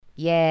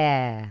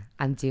Yeah,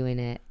 I'm doing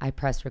it. I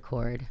pressed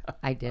record.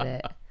 I did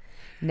it.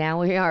 Now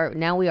we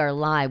are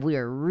live. We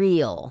are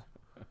real.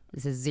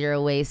 This is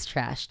Zero Waste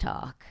Trash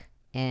Talk.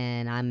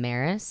 And I'm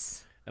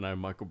Maris. And I'm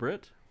Michael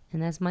Britt.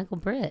 And that's Michael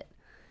Britt.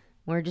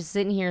 We're just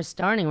sitting here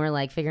starting. We're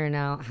like figuring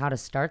out how to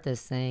start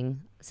this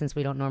thing since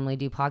we don't normally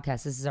do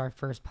podcasts. This is our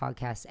first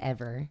podcast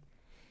ever.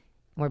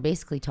 We're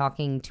basically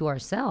talking to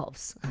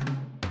ourselves.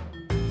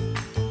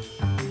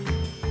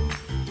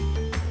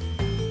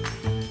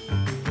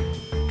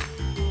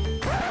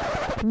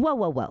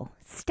 Whoa.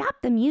 Stop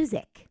the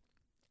music.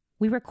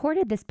 We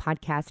recorded this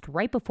podcast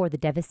right before the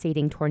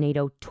devastating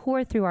tornado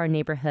tore through our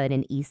neighborhood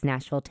in East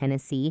Nashville,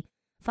 Tennessee,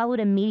 followed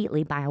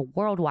immediately by a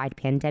worldwide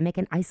pandemic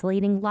and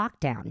isolating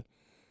lockdown.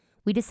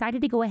 We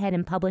decided to go ahead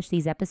and publish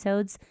these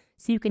episodes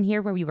so you can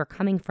hear where we were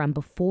coming from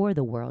before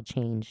the world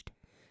changed.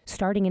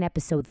 Starting in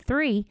episode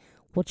 3,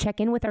 we'll check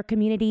in with our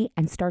community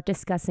and start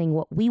discussing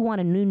what we want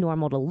a new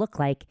normal to look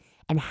like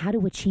and how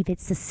to achieve it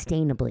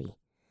sustainably.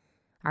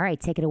 All right,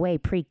 take it away,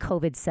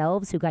 pre-COVID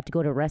selves who got to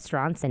go to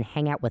restaurants and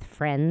hang out with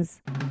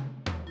friends.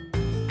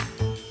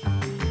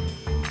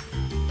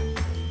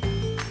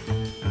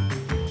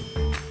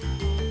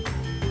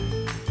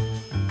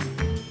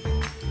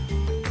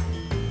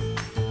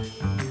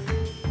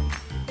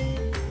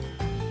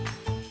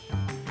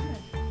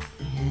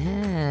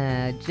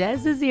 Yeah,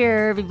 Jess is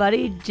here,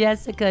 everybody.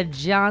 Jessica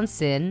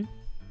Johnson.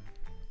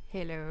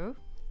 Hello.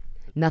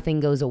 Nothing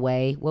goes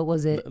away. What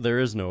was it? There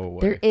is no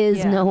way. There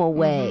is no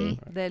way.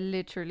 Mm-hmm. There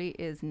literally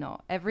is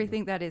not.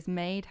 Everything that is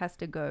made has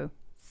to go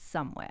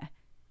somewhere.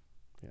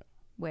 Yeah.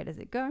 Where does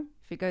it go?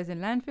 If it goes in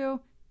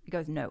landfill, it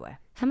goes nowhere.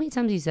 How many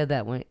times have you said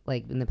that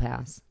like in the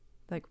past?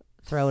 Like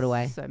Throw it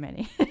away. So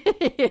many.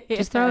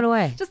 Just throw it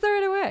away. Just throw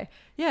it away.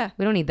 Yeah.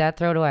 We don't need that.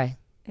 Throw it away.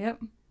 Yep.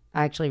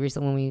 Actually,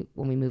 recently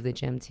when we moved the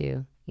gym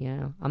too,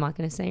 I'm not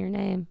gonna say your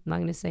name.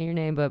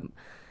 But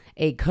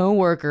a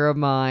coworker of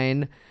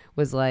mine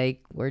was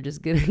like, we're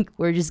just gonna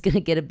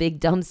get a big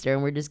dumpster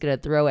and we're just gonna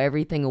throw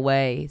everything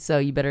away. So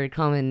you better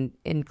come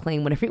and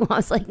claim whatever you want. I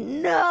was like,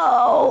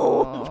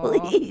 no,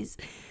 please.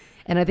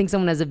 And I think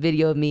someone has a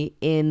video of me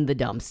in the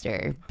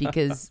dumpster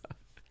because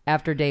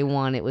after day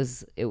one, it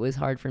was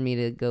hard for me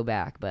to go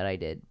back, but I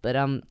did. But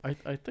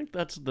I think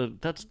that's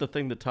the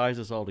thing that ties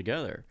us all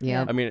together.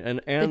 Yeah. I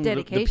mean, and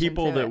the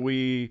people that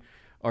we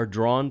are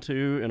drawn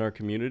to in our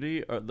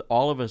community,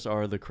 all of us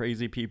are the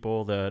crazy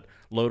people that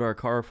load our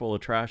car full of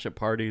trash at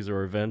parties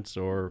or events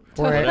or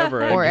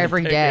whatever. Or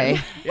every day.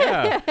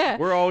 Yeah.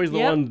 We're always the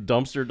one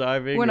dumpster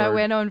diving. When I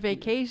went on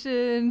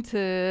vacation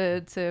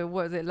to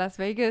what was it, Las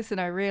Vegas, and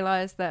I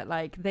realized that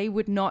like they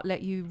would not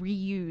let you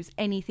reuse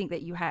anything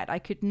that you had. I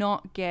could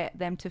not get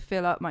them to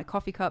fill up my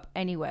coffee cup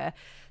anywhere.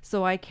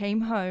 So I came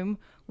home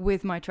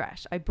with my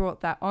trash. I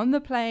brought that on the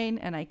plane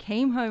and I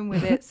came home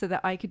with it so that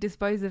I could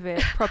dispose of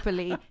it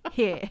properly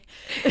here.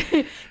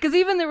 Because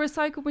even the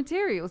recycled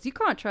materials, you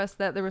can't trust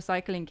that the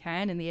recycling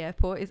can in the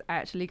airport is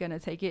actually going to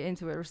take it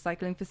into a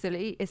recycling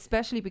facility,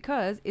 especially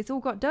because it's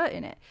all got dirt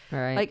in it.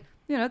 Right. Like,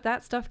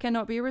 that stuff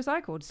cannot be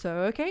recycled.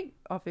 So, okay,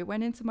 off it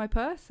went into my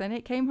purse and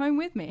it came home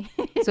with me.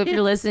 So if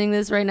you're listening to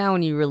this right now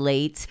and you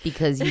relate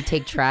because you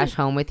take trash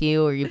home with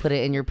you or you put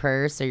it in your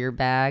purse or your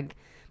bag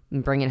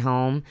and bring it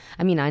home.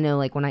 I mean, I know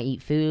like when I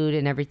eat food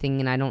and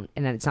everything and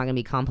it's not going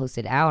to be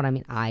composted out. I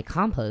mean, I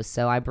compost,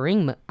 so I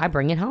bring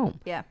it home.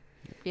 Yeah.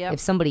 Yeah. If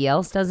somebody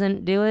else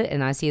doesn't do it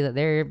and I see that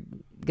they're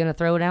going to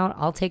throw it out,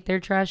 I'll take their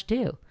trash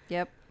too.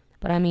 Yep.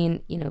 But I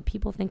mean,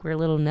 people think we're a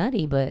little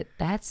nutty, but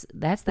that's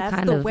the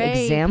kind of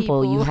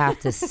example you have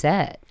to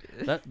set.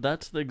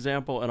 That's the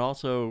example. And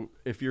also,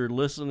 if you're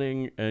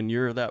listening and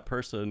you're that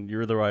person,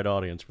 you're the right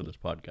audience for this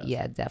podcast.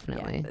 Yeah,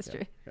 definitely. Yeah, that's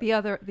true.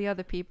 Yeah. The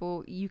other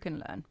people, you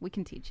can learn. We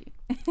can teach you.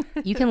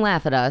 You can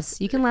laugh at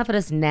us. You can laugh at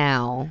us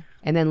now,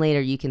 and then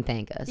later you can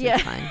thank us. Yeah.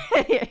 It's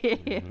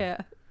fine.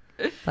 Yeah.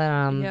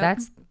 But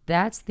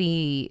that's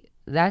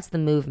the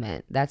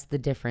movement. That's the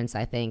difference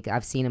I think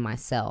I've seen in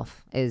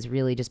myself is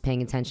really just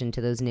paying attention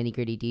to those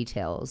nitty-gritty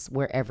details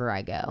wherever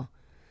I go.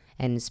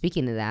 And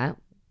speaking of that,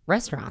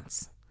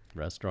 restaurants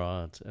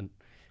and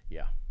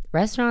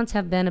restaurants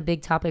have been a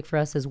big topic for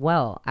us as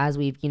well as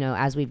we've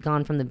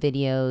gone from the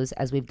videos,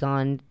 as we've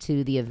gone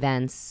to the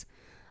events.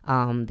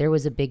 There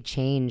was a big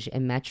change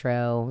in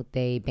Metro.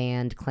 They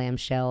banned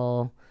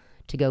clamshell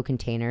to-go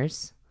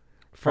containers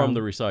from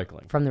the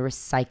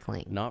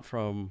recycling, not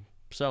from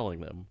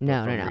selling them.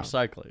 No.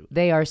 Recycling.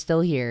 They are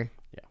still here.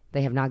 Yeah.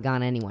 They have not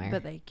gone anywhere.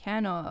 But they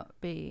cannot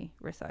be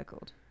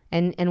recycled.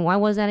 And why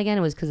was that again?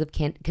 It was because of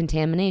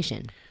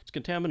contamination. It's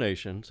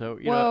contamination.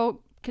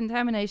 So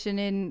contamination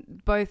in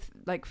both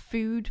like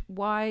food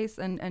wise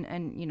and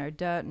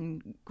dirt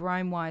and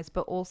grime wise,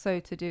 but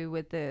also to do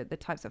with the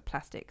types of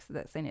plastics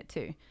that's in it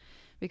too.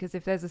 Because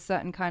if there's a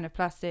certain kind of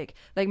plastic,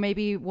 like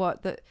maybe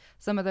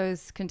some of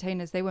those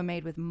containers, they were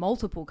made with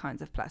multiple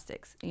kinds of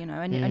plastics,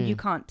 and you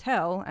can't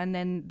tell. And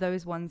then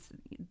those ones,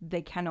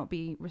 they cannot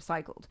be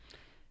recycled.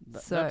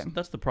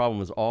 That's the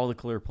problem is all the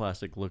clear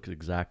plastic looks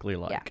exactly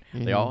alike.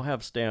 Yeah. They all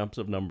have stamps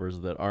of numbers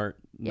that aren't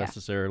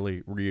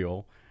necessarily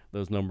real.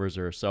 Those numbers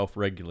are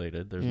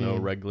self-regulated. There's no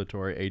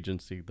regulatory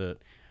agency that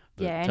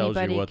tells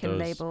anybody you what can those,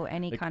 label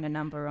any kind of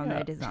number on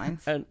their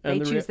designs. And they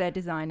choose their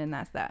design, and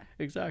that's that.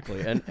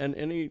 Exactly. and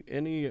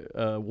any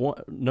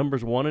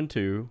numbers 1 and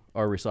 2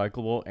 are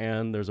recyclable,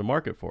 and there's a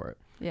market for it.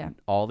 Yeah.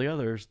 All the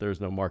others, there's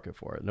no market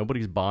for it.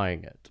 Nobody's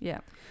buying it. Yeah.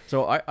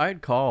 So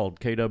I'd called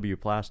KW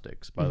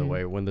Plastics, by the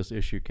way, when this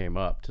issue came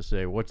up to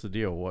say, what's the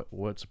deal?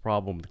 What's the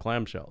problem with the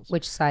clamshells?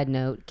 Which, side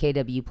note,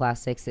 KW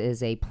Plastics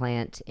is a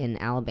plant in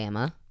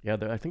Alabama. Yeah,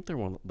 I think they're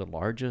one of the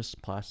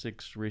largest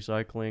plastics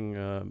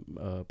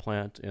recycling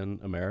plant in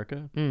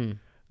America.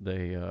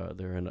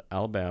 They're in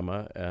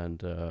Alabama,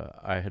 and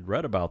I had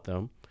read about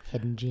them.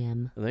 Hidden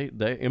gem.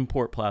 They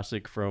import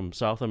plastic from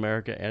South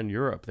America and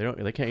Europe.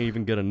 They can't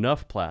even get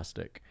enough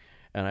plastic.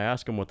 And I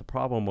asked them what the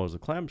problem was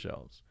with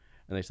clamshells,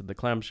 and they said the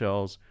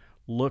clamshells,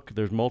 look,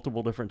 there's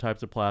multiple different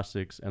types of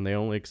plastics, and they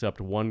only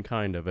accept one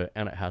kind of it,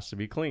 and it has to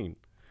be clean.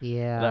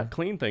 Yeah. That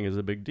clean thing is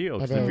a big deal.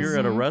 Because It if is. you're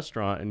at a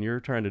restaurant and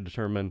you're trying to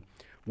determine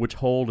which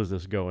hole does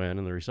this go in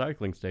the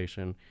recycling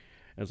station,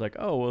 and it's like,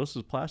 oh, well, this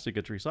is plastic,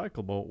 it's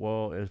recyclable.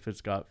 Well, if it's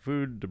got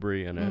food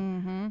debris in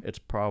it, it's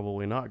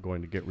probably not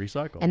going to get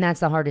recycled. And that's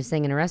the hardest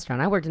thing in a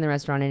restaurant. I worked in the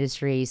restaurant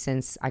industry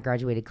since I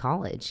graduated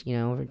college,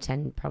 over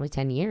probably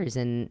 10 years.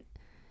 And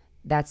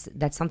that's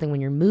something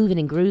when you're moving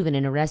and grooving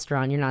in a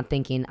restaurant, you're not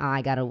thinking,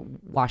 I got to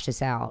wash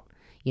this out.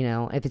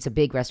 If it's a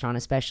big restaurant,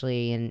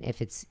 especially, and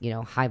if it's,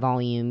 high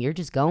volume, you're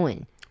just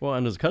going. Well,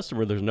 and as a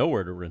customer, there's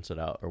nowhere to rinse it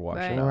out or wash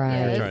it out. Right. Yeah,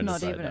 You're it's trying to not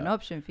decide even an that.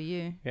 option for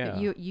you. Yeah.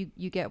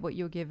 You get what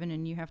you're given,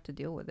 and you have to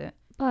deal with it.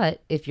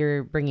 But if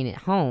you're bringing it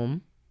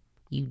home,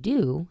 you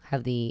do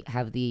have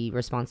the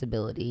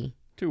responsibility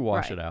To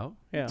wash Right. it out.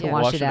 Yeah. to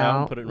wash it and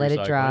out, put it in let it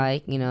recycling.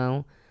 dry,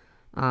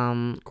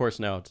 Of course,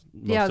 now it's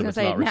most I was of gonna it's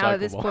say not now at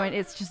this recyclable. point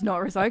it's just not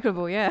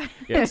recyclable. Yeah.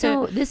 Yeah.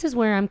 So this is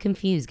where I'm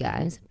confused,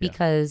 guys,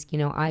 because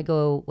I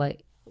go,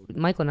 like,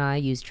 Michael and I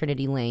use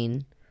Trinity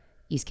Lane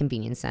East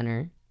Convenience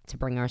Center to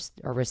bring our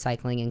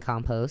recycling and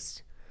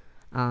compost.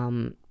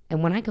 And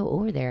when I go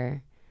over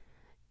there,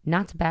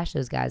 not to bash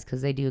those guys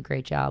because they do a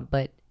great job,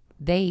 but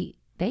they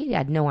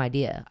had no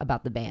idea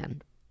about the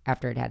ban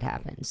after it had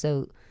happened.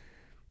 So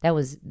that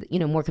was,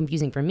 more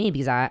confusing for me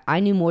because I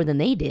knew more than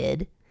they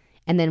did.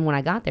 And then when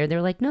I got there,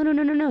 they're like,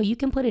 no, you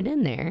can put it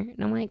in there.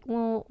 And I'm like,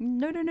 well,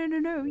 No.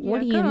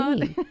 what do you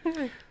mean?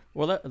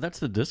 Well, that's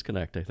the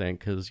disconnect, I think,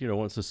 because,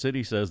 once the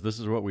city says this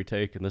is what we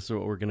take and this is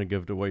what we're going to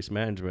give to Waste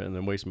Management, and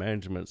then Waste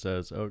Management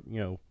says, oh,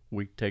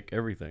 we take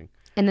everything.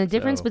 And the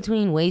difference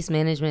between Waste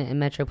Management and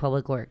Metro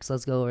Public Works,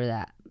 let's go over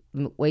that.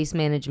 Waste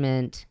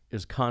Management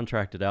Is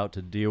contracted out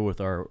to deal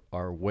with our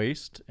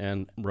waste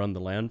and run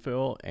the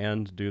landfill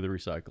and do the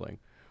recycling,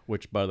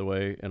 which, by the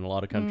way, in a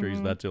lot of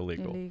countries, that's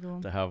illegal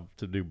to have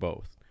to do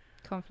both.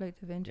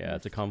 Conflict of interest. Yeah,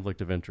 it's a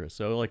conflict of interest.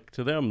 So, like,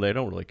 to them, they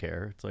don't really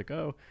care. It's like,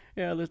 oh,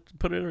 yeah, let's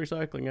put it in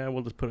recycling. Yeah,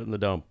 we'll just put it in the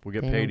dump. We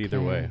get They paid don't either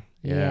care. way.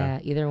 Yeah,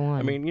 either one.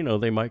 I mean,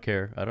 they might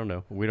care. I don't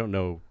know. We don't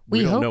know.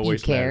 We don't hope know you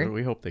Waste care. Management.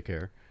 We hope they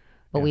care.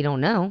 but we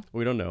don't know.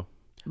 We don't know.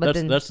 But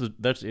that's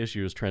the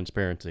issue is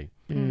transparency.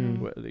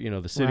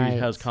 The city Right.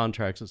 has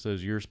contracts that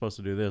says you're supposed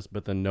to do this,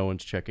 but then no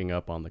one's checking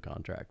up on the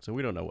contract. So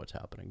we don't know what's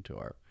happening to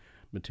our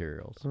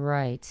materials.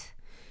 Right.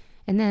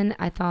 And then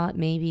I thought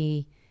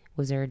maybe,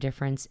 was there a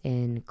difference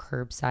in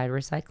curbside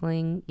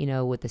recycling?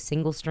 With the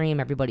single stream,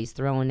 everybody's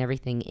throwing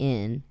everything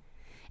in.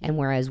 And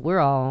whereas we're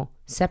all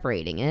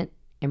separating it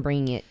and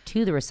bringing it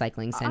to the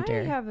recycling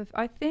center.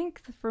 I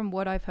think from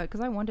what I've heard,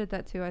 because I wondered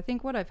that too. I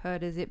think what I've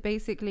heard is it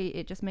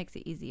just makes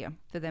it easier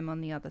for them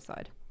on the other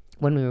side.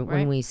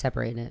 When we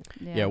separate it.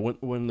 Yeah,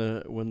 when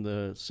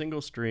the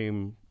single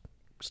stream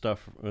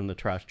stuff in the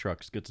trash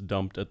trucks gets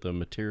dumped at the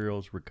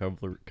materials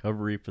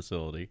recovery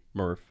facility,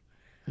 MRF,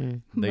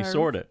 they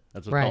sort it.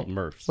 That's what's called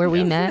MRFs. Where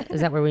we met?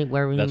 Is that where we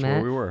met? That's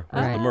where we were.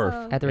 Was the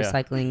MRF. At the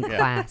recycling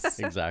class.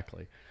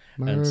 Exactly.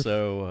 MRF. And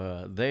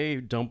so they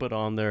dump it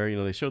on there.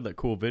 They showed that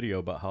cool video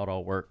about how it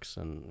all works,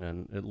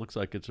 and it looks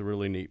like it's a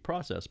really neat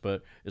process,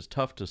 but it's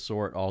tough to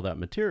sort all that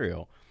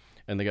material.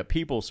 And they got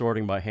people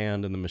sorting by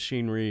hand in the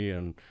machinery,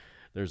 and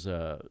there's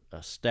a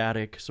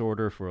static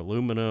sorter for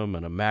aluminum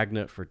and a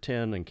magnet for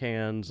tin and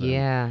cans. And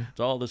Yeah. it's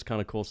all this kind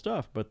of cool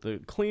stuff. But the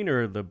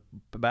cleaner the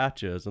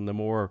batch is and the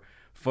more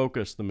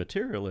focused the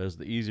material is,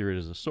 the easier it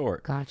is to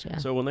sort. Gotcha.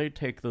 So when they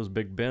take those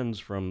big bins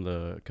from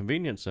the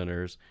convenience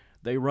centers,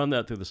 they run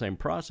that through the same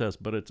process,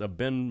 but it's a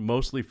bin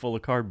mostly full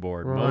of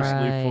cardboard,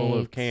 mostly full of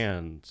Right.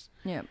 cans.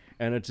 Yep.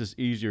 And it's just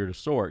easier to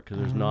sort because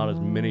there's not as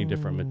many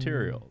different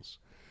materials.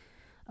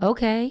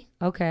 Okay.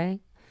 But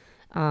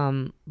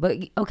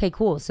okay,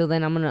 cool. So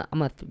then I'm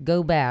gonna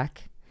go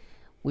back.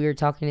 We were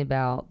talking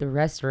about the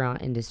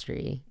restaurant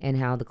industry and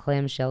how the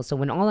clamshell. So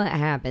when all that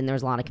happened, there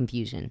was a lot of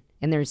confusion,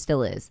 and there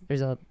still is.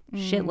 There's a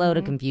shitload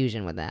of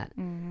confusion with that.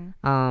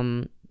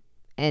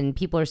 And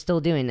people are still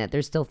doing it.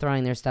 They're still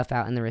throwing their stuff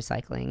out in the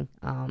recycling.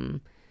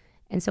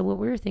 And so what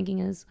we were thinking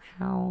is,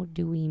 how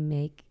do we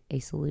make a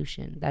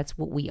solution? That's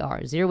what we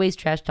are. Zero Waste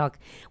Trash Talk.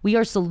 We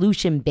are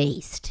solution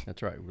based.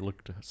 That's right. We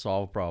look to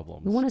solve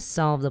problems. We want to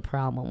solve the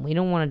problem. We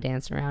don't want to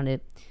dance around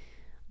it.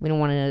 we don't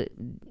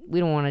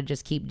want to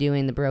just keep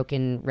doing the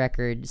broken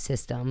record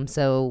system.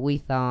 So we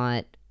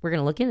thought we're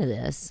going to look into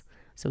this.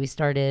 So we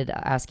started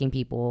asking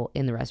people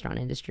in the restaurant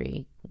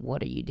industry,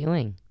 what are you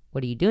doing?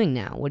 What are you doing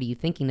now? What are you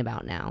thinking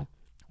about now?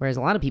 Whereas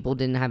a lot of people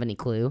didn't have any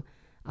clue.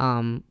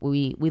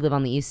 We live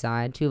on the east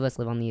side. 2 of us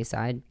live on the east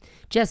side.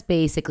 Jess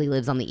basically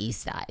lives on the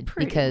east side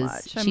Pretty because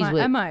much. she's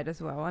I might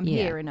as well. I'm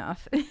here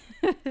enough.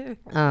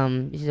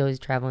 she's always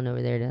traveling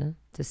over there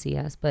to see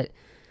us. But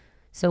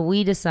so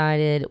we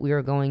decided we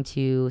were going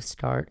to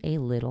start a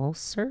little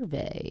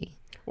survey.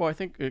 Well, I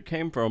think it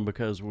came from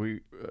because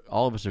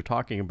all of us are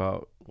talking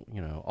about,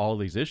 all of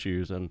these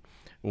issues, and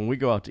when we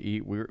go out to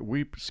eat,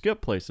 we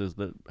skip places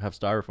that have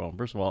styrofoam.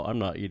 First of all, I'm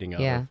not eating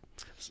out of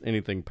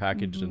anything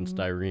packaged in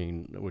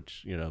styrene,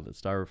 which, the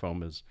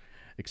styrofoam is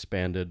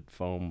expanded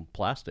foam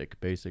plastic,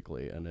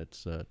 basically, and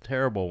it's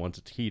terrible once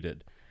it's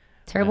heated.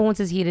 Terrible once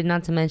it's heated,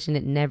 not to mention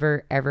it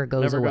never, ever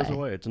goes away. Never goes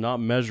away. It's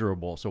not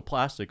measurable. So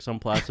some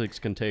plastics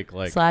can take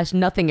like... /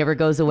 nothing ever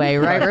goes away,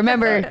 right?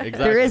 Remember, exactly.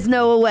 There is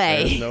no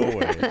way. There's no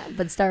way.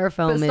 But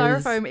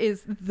styrofoam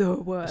is the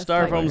worst.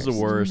 Styrofoam's the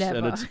worst.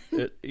 Never.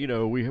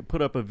 And we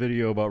put up a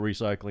video about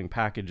recycling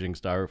packaging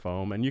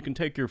styrofoam, and you can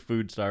take your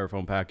food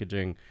styrofoam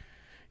packaging,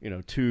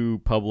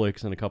 to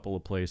Publix and a couple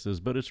of places,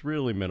 but it's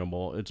really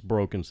minimal. It's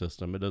broken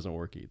system. It doesn't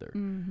work either.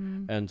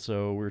 Mm-hmm. And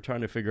so we're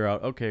trying to figure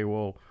out, okay,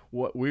 well,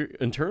 what we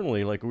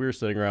internally, like we were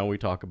sitting around, we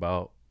talk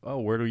about, oh,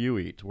 where do you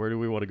eat? Where do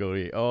we want to go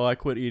eat? Oh, I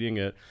quit eating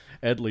at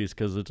Edley's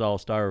because it's all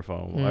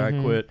styrofoam. Mm-hmm. I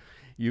quit.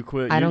 You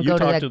quit. I don't go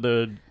to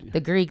the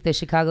Greek, the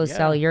Chicago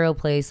style Euro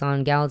place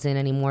on Gallatin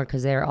anymore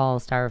because they're all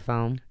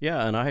styrofoam.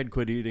 Yeah, and I had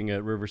quit eating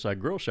at Riverside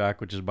Grill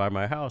Shack, which is by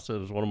my house. It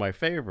was one of my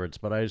favorites,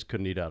 but I just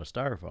couldn't eat out of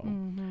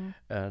styrofoam.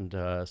 Mm-hmm. And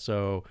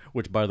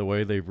which by the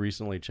way, they've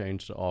recently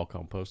changed to all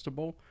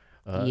compostable.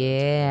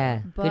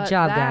 Good But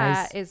job,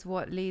 guys. That is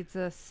what leads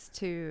us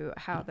to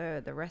how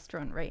the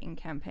restaurant rating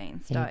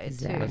campaign started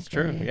too. That's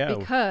true. Yeah.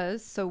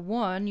 Because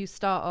one, you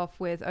start off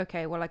with,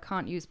 okay, well, I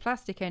can't use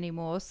plastic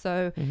anymore,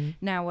 so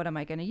now what am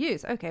I going to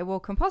use? Okay, well,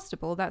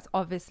 compostable. That's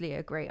obviously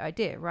a great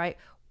idea, right?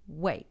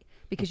 Wait,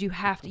 because you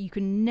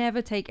can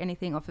never take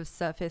anything off of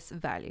surface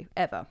value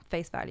ever,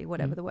 face value,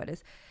 whatever the word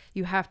is.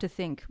 You have to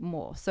think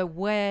more. So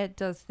where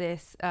does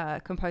this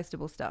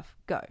compostable stuff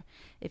go?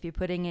 If you're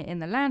putting it in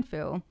the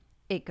landfill,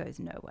 it goes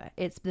nowhere.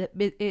 That's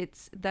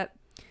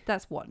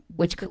what.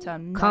 Which the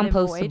term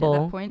compostable at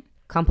that point.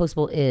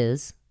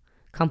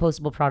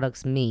 Compostable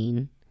products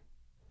mean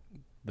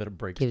that it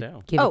breaks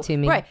down. Give it to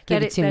me. Right.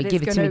 Give it to me.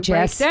 Give it to me,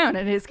 Jess. Break down,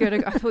 and it's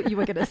going to. I thought you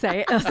were going to say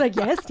it. I was like,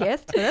 yes.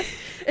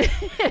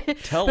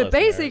 Tell but us,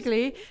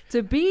 basically,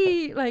 to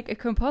be like a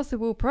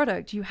compostable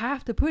product, you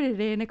have to put it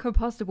in a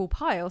compostable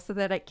pile so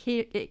that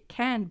it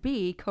can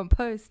be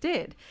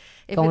composted.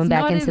 Going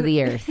back into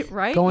the earth.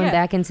 Right? Going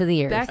back into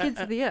the earth. Back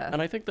into the earth. And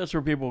I think that's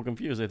where people are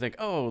confused. They think,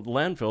 oh,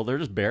 landfill, they're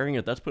just burying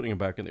it. That's putting it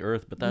back in the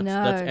earth. But that's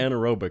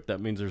anaerobic. That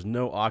means there's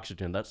no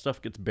oxygen. That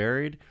stuff gets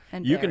buried.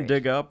 You can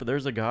dig up.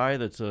 There's a guy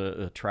that's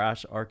a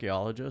trash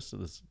archaeologist.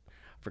 I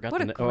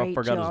forgot his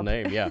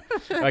name. Yeah,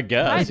 I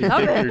guess he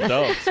dig through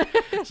dumps.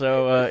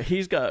 So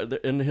he's got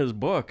in his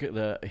book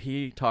that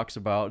he talks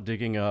about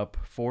digging up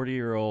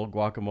 40-year-old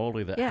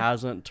guacamole that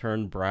hasn't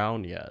turned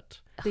brown yet.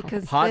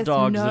 Because hot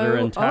dogs that are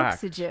intact.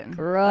 Oxygen.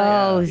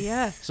 Gross.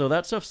 So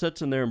that stuff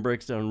sits in there and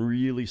breaks down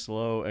really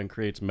slow and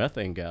creates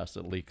methane gas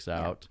that leaks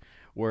out.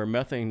 Where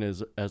methane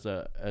is as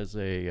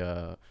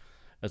a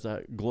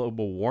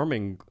global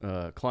warming,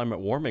 climate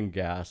warming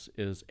gas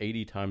is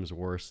 80 times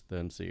worse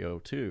than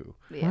CO2.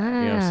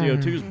 Yeah.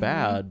 CO2 is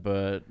bad,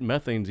 but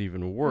methane's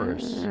even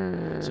worse.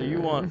 So you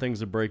want things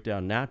to break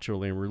down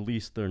naturally and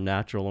release their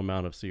natural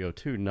amount of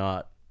CO2,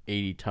 not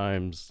 80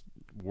 times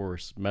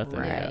worse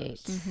methane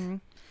gas. Mm-hmm.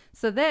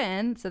 So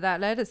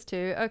that led us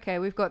to, okay,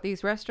 we've got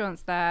these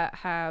restaurants that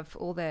have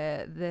all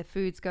their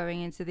foods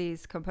going into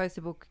these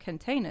compostable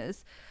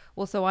containers.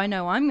 Well, so I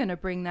know I'm going to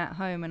bring that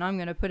home and I'm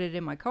going to put it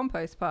in my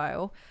compost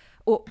pile.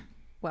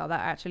 Well,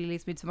 that actually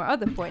leads me to my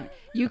other point.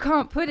 You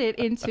can't put it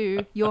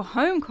into your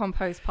home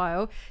compost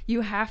pile. You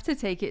have to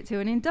take it to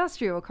an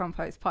industrial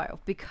compost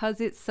pile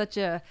because it's such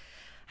a...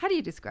 How do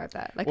you describe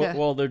that?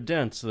 Well, they're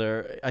dense.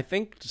 I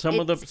think it's a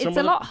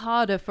lot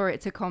harder for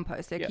it to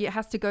compost. It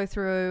has to go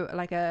through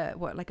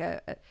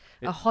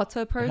a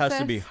hotter process. It has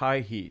to be high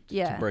heat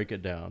to break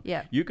it down.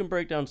 Yeah. You can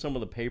break down some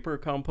of the paper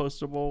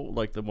compostable,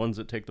 like the ones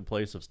that take the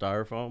place of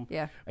styrofoam.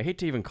 Yeah. I hate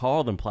to even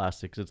call them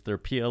plastics. It's their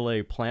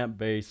PLA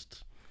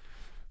plant-based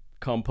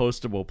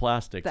compostable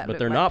plastics, but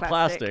they're not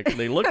plastic.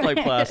 They look like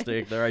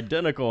plastic. They're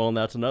identical, and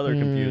that's another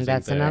confusing thing.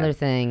 That's another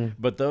thing.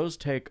 But those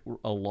take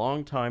a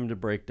long time to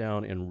break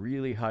down in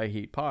really high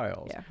heat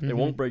piles. Yeah. They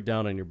won't break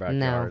down in your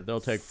backyard. They'll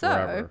take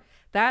forever.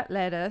 That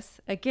led us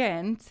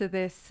again to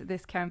this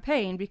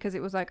campaign because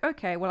it was like,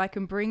 okay, well, I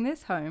can bring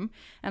this home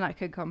and I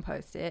could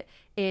compost it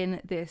in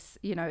this,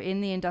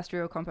 in the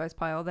industrial compost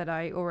pile that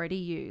I already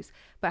use.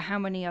 But how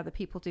many other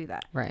people do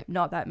that? Right.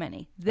 Not that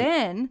many.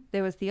 Then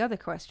there was the other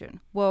question.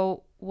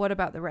 Well, what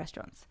about the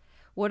restaurants?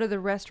 What are the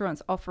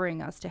restaurants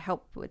offering us to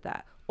help with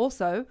that?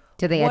 Also,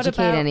 Do they what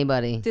educate about-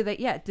 anybody? Do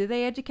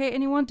they educate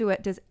anyone?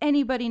 Does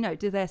anybody know?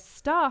 Do their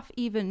staff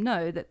even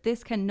know that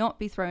this cannot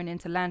be thrown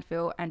into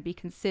landfill and be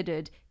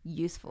considered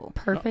useful?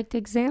 Perfect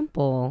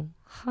example.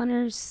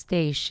 Hunter's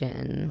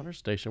Station. Hunter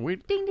Station. We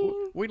Ding,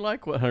 ding. we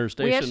like what Hunter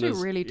Station We is.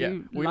 actually really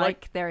do we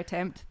like their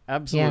attempt.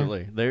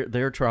 absolutely.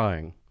 They're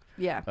trying.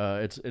 Yeah.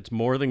 It's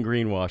more than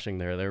greenwashing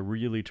there. They're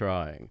really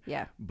trying.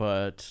 Yeah.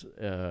 But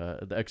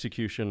the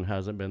execution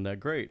hasn't been that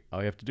great. All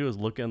you have to do is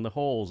look in the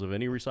holes of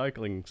any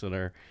recycling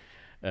center,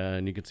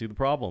 and you can see the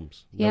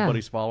problems. Yeah.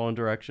 Nobody's following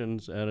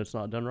directions, and it's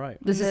not done right.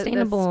 The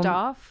sustainable The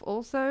staff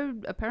also,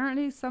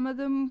 apparently some of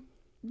them,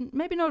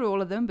 maybe not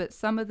all of them, but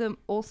some of them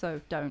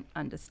also don't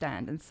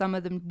understand. And some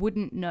of them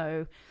wouldn't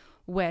know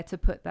where to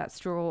put that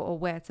straw or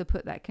where to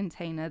put that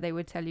container. They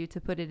would tell you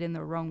to put it in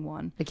the wrong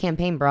one. the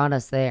campaign brought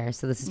us there.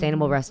 So the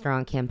Sustainable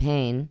Restaurant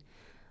Campaign,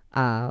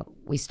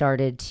 we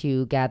started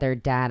to gather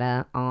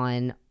data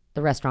on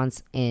the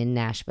restaurants in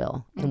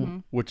Nashville.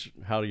 And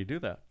How do you do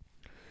that?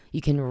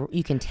 you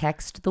can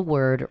text the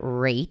word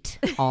RATE,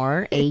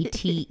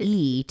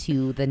 RATE,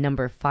 to the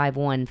number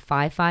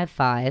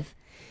 51555,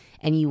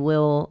 and you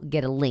will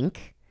get a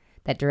link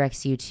that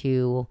directs you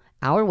to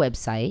our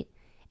website,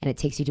 and it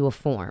takes you to a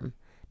form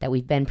that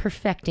we've been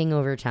perfecting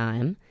over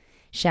time.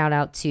 Shout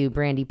out to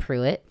Brandy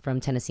Pruitt from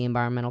Tennessee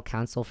Environmental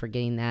Council for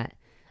getting that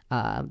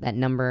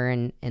number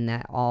and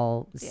that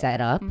all set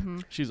up.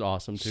 She's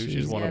awesome too. She's-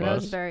 She's one Yeah, of that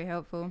was us. very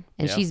helpful.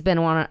 And Yeah. she's been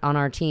on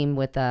our team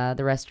with the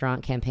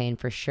restaurant campaign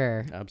for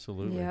sure.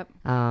 Absolutely. Yep.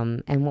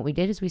 And what we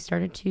did is we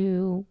started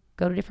to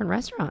go to different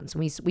restaurants.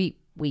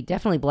 We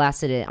definitely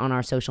blasted it on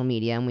our social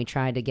media, and we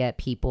tried to get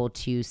people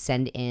to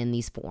send in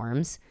these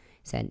forms.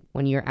 Said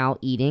when you're out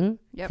eating,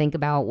 Yep. think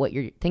about what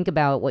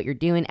you're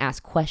doing.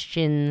 Ask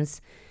questions.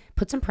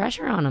 Put some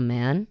pressure on them,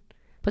 man.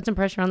 Put some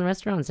pressure on the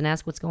restaurants and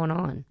ask what's going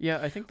on. Yeah,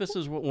 I think this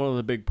is what one of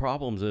the big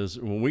problems is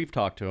when we've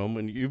talked to them,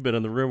 and you've been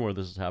in the room where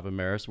this has happened,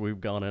 Maris. We've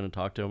gone in and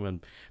talked to them,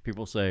 and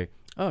people say,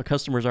 "Oh,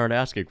 customers aren't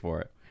asking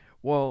for it."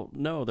 Well,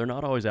 no, they're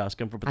not always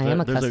asking for it. I am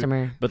a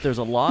customer. But there's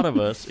a lot of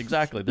us,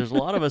 exactly. There's a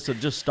lot of us that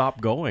just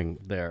stop going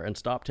there and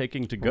stop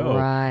taking to go.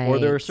 Or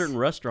there are Right. certain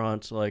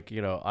restaurants like,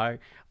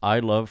 I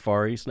love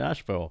Far East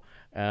Nashville.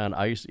 And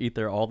I used to eat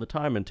there all the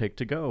time and take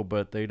to go,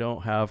 but they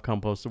don't have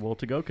compostable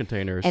to go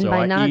containers. And So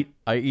by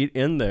I eat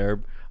in there.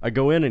 I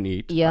go in and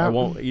eat. Yeah. I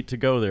won't eat to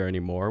go there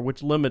anymore,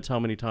 which limits how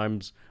many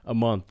times a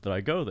month that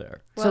I go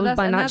there. So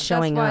by not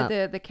showing that's up-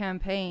 why the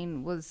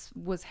campaign was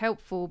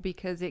helpful,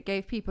 because it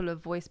gave people a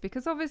voice.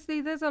 Because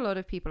obviously there's a lot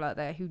of people out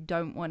there who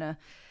don't want to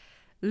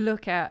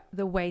look at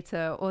the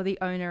waiter or the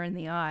owner in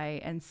the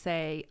eye and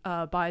say,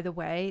 by the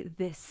way,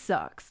 this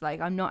sucks. Like,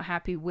 I'm not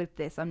happy with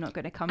this. I'm not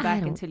going to come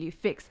back until you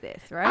fix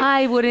this, right?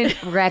 I wouldn't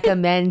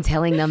recommend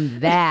telling them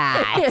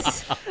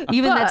that.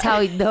 Even that's how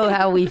we know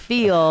how we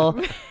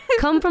feel.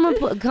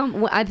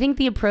 I think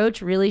the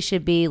approach really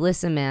should be,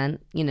 listen, man,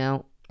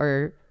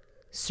 or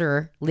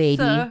sir, lady,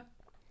 Sir,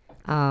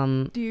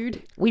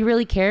 dude. we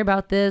really care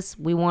about this.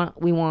 We want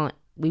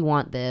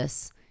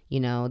this.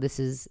 This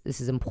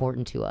is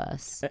important to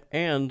us.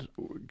 And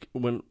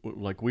when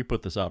we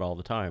put this out all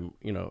the time,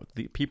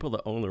 the people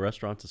that own the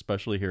restaurants,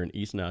 especially here in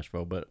East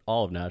Nashville, but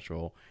all of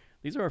Nashville,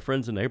 these are our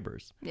friends and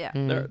neighbors. Yeah.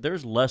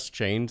 There's less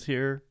chains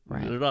here.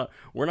 Right.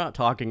 We're not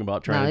talking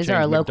about trying No, to these change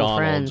are our local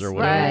McDonald's friends. or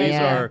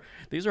whatever. Right,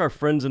 These are our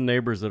friends and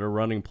neighbors that are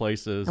running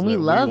places. And we that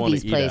love wanna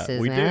these eat at.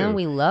 places, We man. do.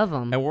 We love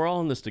them. And we're all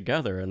in this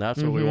together, and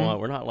that's what we want.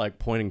 We're not like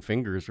pointing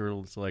fingers.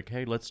 We're just like,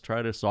 hey, let's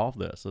try to solve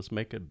this. Let's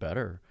make it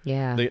better.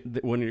 Yeah.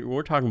 When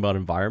we're talking about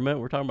environment,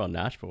 we're talking about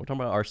Nashville. We're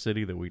talking about our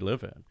city that we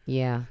live in.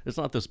 Yeah. It's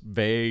not this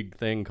vague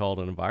thing called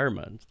an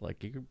environment.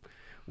 Like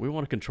we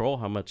want to control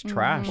how much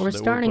trash. We're that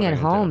starting putting at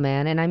into home, it.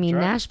 man. And I mean,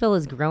 That's right. Nashville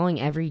is growing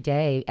every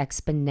day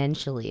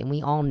exponentially. And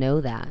we all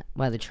know that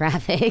by the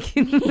traffic.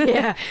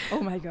 Yeah. Oh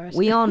my gosh.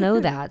 We all know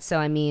that. So,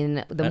 I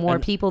mean, the more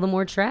people, the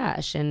more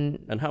trash. And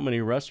And how many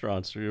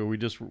restaurants? We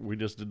just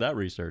did that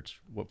research.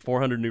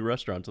 400 new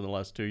restaurants in the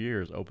last 2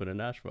 years open in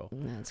Nashville.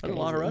 that's a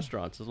lot of crazy.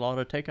 restaurants. There's a lot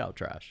of takeout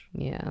trash.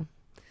 yeah.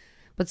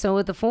 But so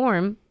with the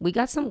form, we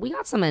got some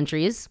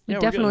entries. We Yeah,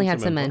 we're definitely getting had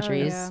some some info.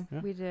 entries. Yeah,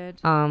 we did.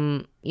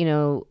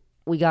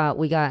 We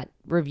got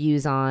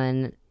reviews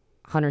on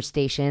Hunter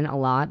Station a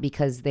lot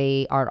because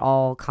they are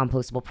all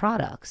compostable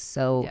products.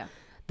 So Yeah.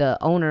 the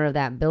owner of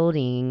that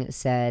building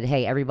said,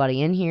 hey,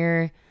 everybody in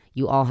here,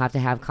 you all have to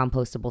have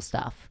compostable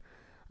stuff.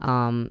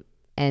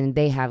 And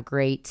they have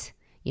great,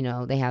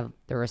 they have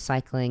the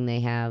recycling,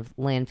 they have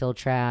landfill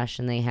trash,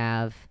 and they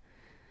have,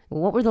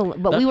 but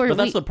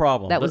that's the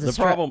problem. That was the a strat-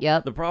 problem.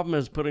 Yep. The problem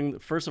is putting.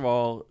 First of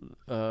all,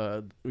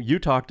 you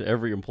talk to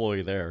every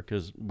employee there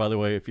because, by the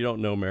way, if you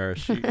don't know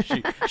Maris,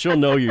 she'll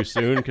know you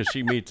soon because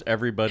she meets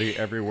everybody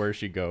everywhere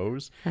she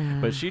goes.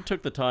 But she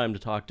took the time to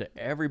talk to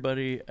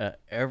everybody at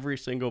every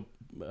single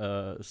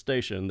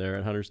station there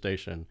at Hunter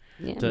Station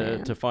Yeah,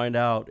 man. to find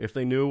out if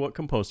they knew what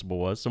compostable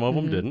was. Some of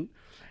them didn't.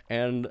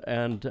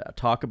 And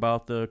talk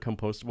about the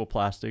compostable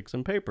plastics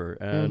and paper.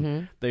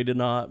 And they did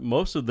not,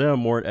 most of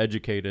them weren't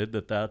educated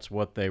that that's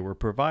what they were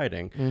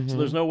providing. So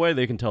there's no way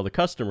they can tell the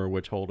customer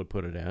which hole to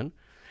put it in.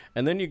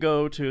 And then you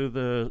go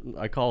to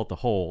I call it the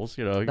holes.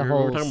 You know, we're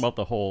holes. talking about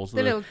the holes,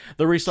 little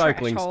the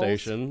recycling trash holes.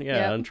 station,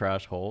 Yep. and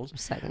trash holes.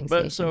 Recycling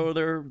But station. so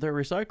their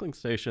recycling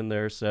station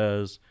there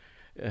says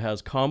it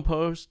has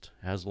compost,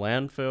 has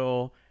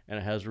landfill, and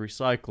it has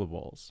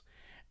recyclables.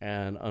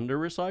 And under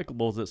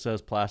recyclables, it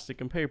says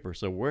plastic and paper.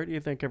 So where do you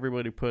think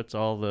everybody puts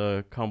all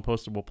the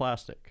compostable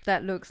plastic?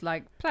 That looks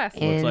like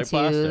plastic. Looks like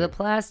plastic. The They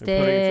plastic.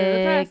 put it Into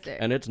the plastic.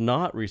 And it's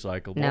not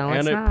recyclable. No, and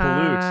it's it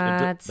pollutes.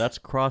 not. That's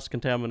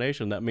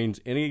cross-contamination. That means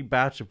any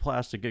batch of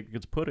plastic it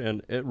gets put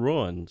in, it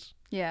ruins.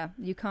 Yeah,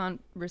 you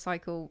can't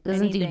recycle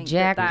Doesn't do anything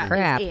jack that is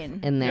crap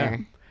in.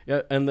 there.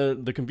 Yeah, and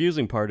the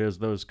confusing part is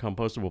those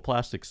compostable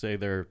plastics say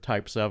they're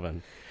type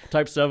 7.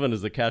 Type 7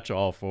 is the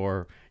catch-all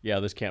for,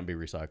 this can't be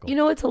recycled. You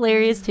know what's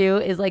hilarious too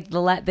is like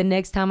the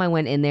next time I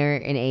went in there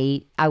and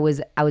ate, I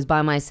was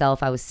by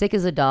myself. I was sick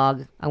as a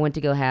dog. I went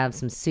to go have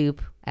some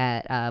soup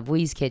at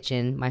Vui's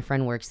Kitchen. My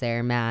friend works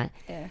there, Matt.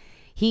 Yeah.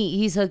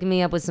 He's hooking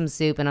me up with some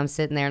soup, and I'm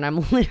sitting there, and I'm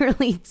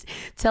literally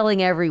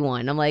telling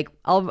everyone. I'm like,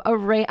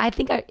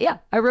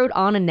 I wrote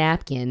on a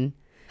napkin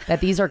that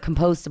these are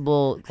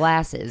compostable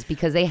glasses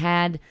because they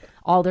had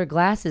all their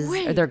glasses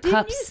or their didn't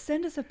cups. you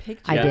send us a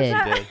picture? I yeah,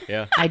 did. she did.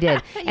 Yeah. I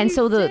did. And You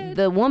so did.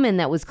 the woman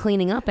that was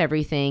cleaning up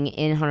everything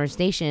in Hunter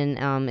Station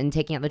and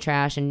taking out the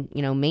trash and,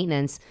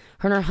 maintenance,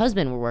 her and her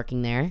husband were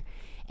working there.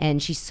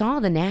 And she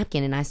saw the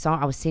napkin, and I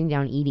was sitting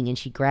down eating, and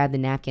she grabbed the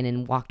napkin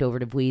and walked over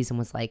to Vui's and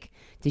was like,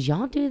 "Did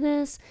y'all do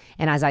this?"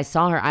 And as I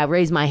saw her, I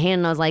raised my hand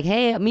and I was like,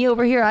 "Hey, me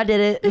over here, I did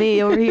it,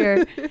 me over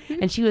here."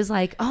 And she was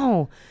like,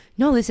 "Oh,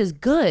 no, this is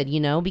good,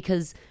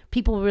 because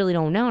people really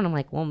don't know." And I'm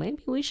like, "Well,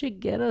 maybe we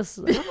should get a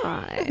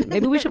sign.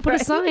 Maybe we should put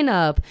a sign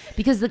up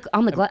because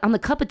on the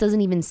cup it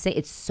doesn't even say.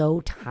 It's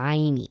so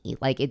tiny,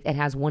 like it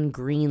has one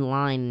green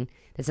line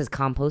that says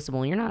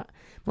compostable. And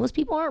most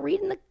people aren't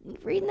reading the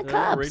They're cups.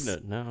 not reading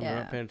it. No, they're Yeah.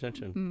 not paying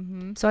attention.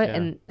 Mm-hmm. So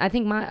Yeah. I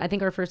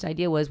think our first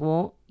idea was,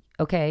 well,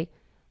 okay,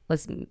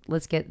 let's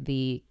get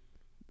the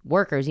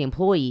workers, the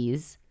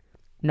employees,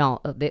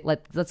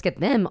 let's get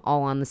them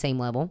all on the same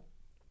level,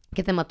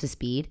 get them up to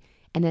speed,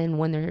 and then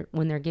when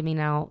they're giving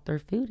out their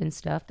food and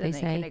stuff, Then they they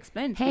can say,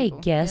 explain to "Hey, people."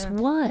 guess Yeah.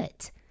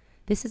 what?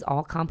 This is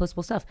all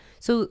compostable stuff."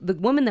 So the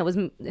woman that was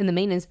in the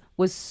maintenance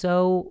was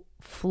so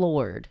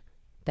floored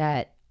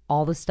that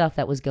all the stuff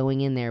that was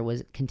going in there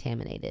was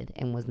contaminated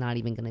and was not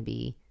even going to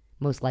be,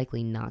 most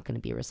likely not going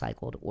to be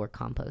recycled or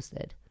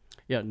composted.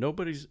 Yeah,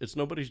 it's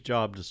nobody's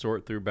job to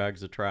sort through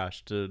bags of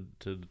trash to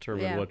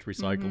determine Yeah. what's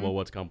recyclable,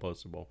 what's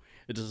compostable.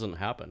 It doesn't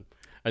happen.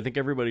 I think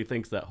everybody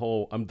thinks that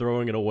whole I'm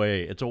throwing it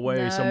away. It's away.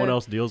 No. Someone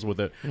else deals with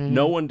it.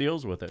 No one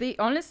deals with it.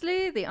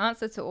 Honestly, the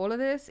answer to all of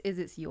this is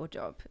it's your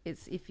job.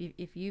 It's if you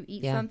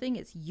eat Yeah. something,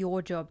 it's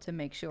your job to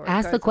make sure. It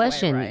Ask goes the away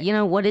question,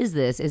 right. what is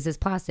this? Is this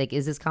plastic?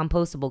 Is this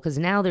compostable? Because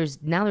now there's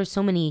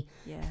so many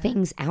Yeah.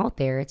 things out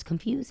there. It's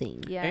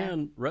confusing. Yeah.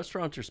 And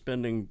restaurants are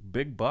spending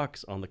big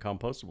bucks on the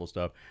compostable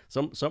stuff.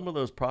 Some of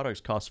those products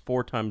cost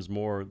 4 times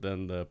more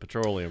than the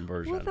petroleum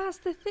version. Well, that's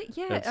the thing.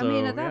 Yeah, And I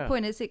mean, so, at that yeah.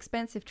 point, it's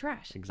expensive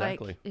trash.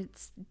 Exactly. Like,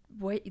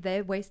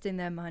 they're wasting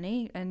their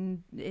money,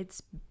 and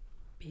it's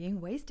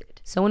being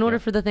wasted. So in order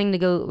for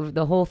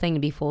the whole thing to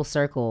be full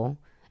circle,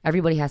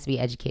 everybody has to be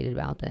educated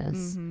about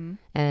this.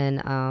 And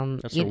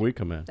That's where we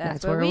come in.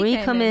 that's where we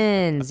came come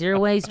in. Zero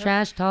waste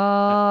trash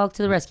talk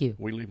to the rescue.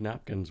 We leave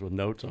napkins with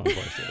notes on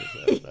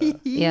places. And,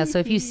 Yeah, so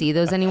if you see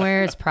those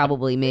anywhere, it's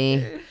probably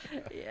me.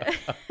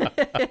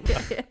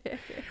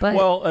 But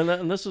well,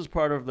 and this is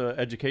part of the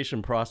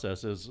education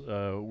process. Is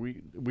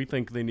we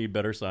think they need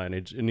better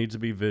signage. It needs to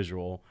be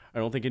visual. I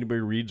don't think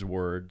anybody reads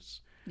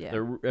words. Yeah.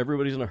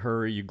 Everybody's in a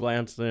hurry. You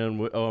glance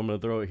in. Oh, I'm going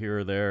to throw it here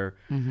or there.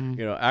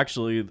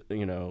 Actually,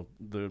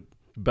 the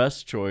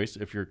best choice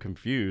if you're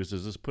confused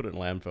is just put it in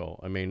landfill.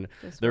 I mean,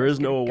 Just there where is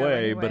it's no gonna go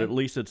way, but anyway. at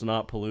least it's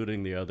not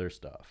polluting the other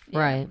stuff.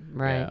 right.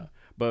 Yeah.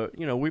 But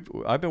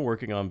I've been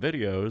working on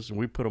videos, and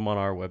we put them on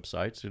our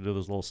websites to do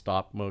those little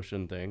stop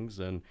motion things,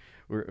 and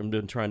I've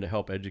been trying to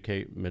help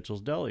educate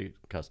Mitchell's Deli's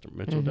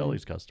customers,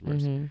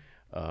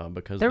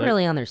 because They're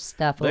really on their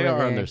stuff. they over are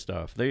there. on their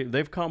stuff.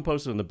 They've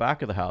composted in the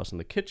back of the house in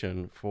the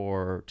kitchen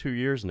for 2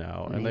 years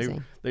now, Amazing.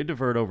 and they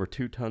divert over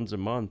 2 tons a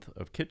month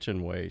of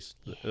kitchen waste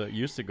that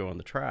used to go in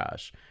the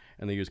trash,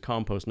 and they use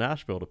Compost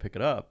Nashville to pick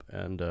it up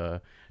and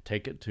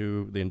take it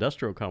to the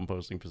industrial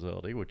composting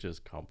facility, which is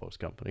Compost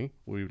Company.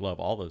 We love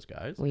all those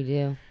guys, We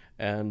do.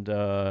 and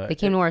They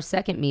came to our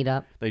second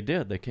meetup. they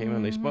did. They came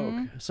and they spoke.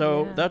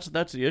 So Yeah.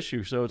 that's the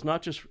issue. So it's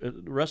not just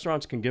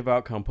restaurants can give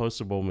out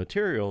compostable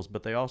materials,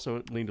 but they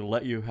also need to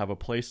let you have a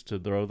place to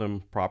throw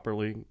them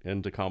properly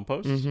into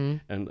compost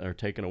and are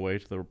taken away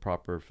to the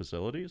proper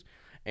facilities.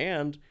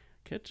 And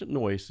kitchen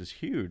waste is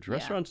huge.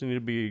 Restaurants need to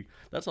be.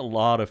 That's a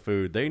lot of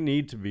food. They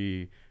need to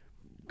be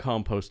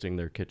composting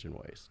their kitchen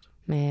waste.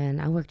 Man,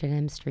 I worked at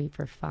M Street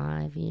for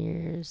 4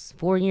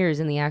 years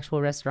in the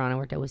actual restaurant. I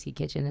worked at Whiskey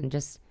Kitchen, and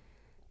just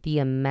the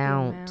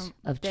amount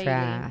of daily.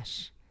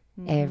 trash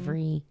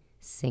every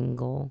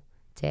single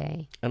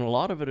day. And a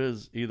lot of it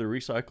is either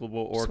recyclable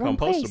or Just one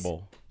place.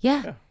 compostable.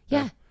 Yeah.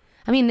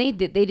 I mean, they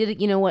did it.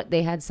 You know what?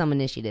 They had some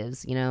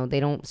initiatives. You know, they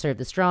don't serve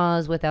the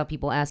straws without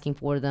people asking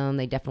for them.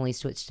 They definitely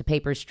switched to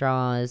paper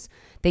straws.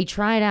 They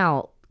tried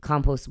out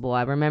compostable.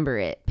 I remember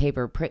it.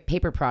 Paper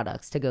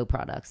products, to-go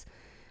products.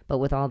 But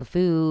with all the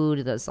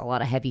food, there's a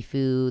lot of heavy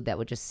food that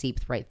would just seep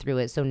right through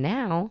it. So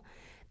now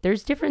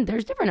there's different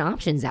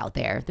options out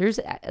there. There's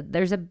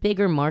a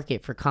bigger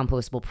market for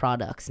compostable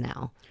products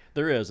now.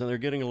 There is, and they're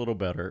getting a little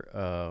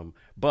better.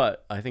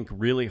 But I think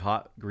really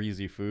hot,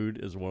 greasy food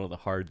is one of the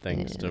hard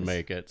things to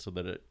make it so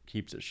that it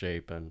keeps its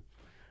shape, and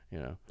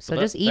So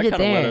just eat it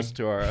there.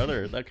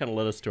 That kind of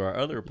led us to our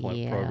other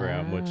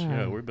program, which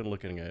we've been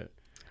looking at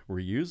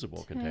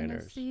reusable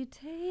containers. Tennessee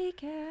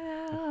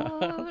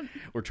Takeout.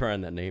 We're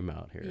trying that name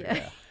out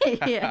here.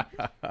 Yeah. Yeah.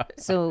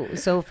 So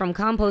from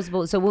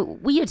compostable, so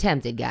we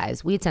attempted,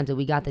 guys. We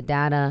got the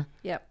data.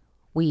 Yep.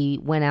 We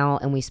went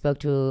out and we spoke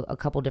to a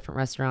couple different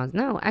restaurants.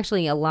 No,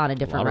 actually a lot of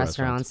different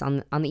restaurants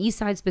on the east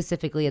side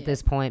specifically at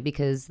this point,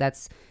 because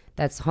that's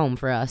home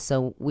for us.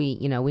 So we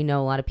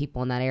know a lot of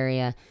people in that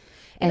area.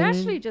 And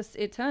actually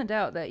it turned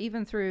out that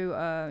even through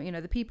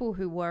the people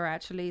who were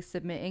actually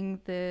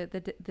submitting the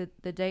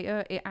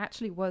data, it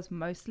actually was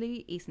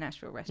mostly East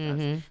Nashville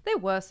restaurants. Mm-hmm. There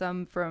were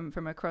some from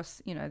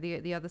across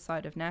the other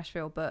side of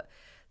Nashville, but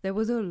there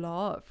was a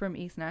lot from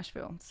East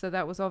Nashville. So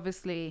that was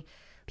obviously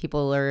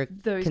people are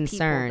those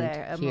concerned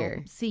people there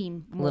here.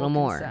 Seem a little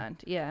more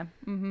concerned. Yeah.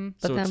 Mm-hmm.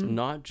 So it's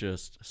not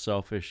just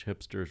selfish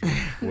hipsters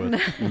with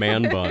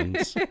man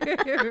buns.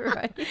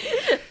 Right.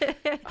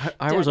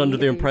 I was under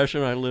the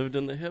impression I lived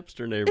in the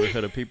hipster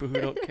neighborhood of people who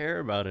don't care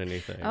about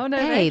anything. Oh no!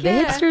 Hey, the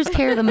hipsters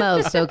care the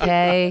most.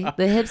 Okay,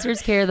 the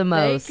hipsters care the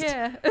most. They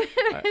care.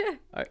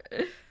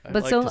 I'd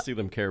like to see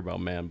them care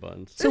about man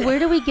buns. So where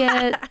do we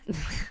get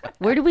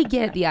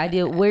the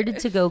idea? Where did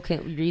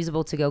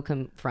reusable to go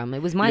come from?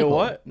 It was Michael. You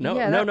know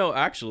what? No.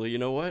 Actually, you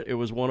know what? It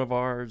was one of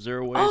our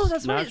zero waste. Oh,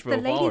 that's right. It's the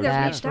lady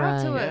that reached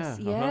out to right. us.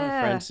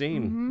 Yeah.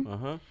 Francine.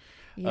 Mm-hmm.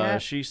 Yeah.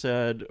 She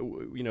said,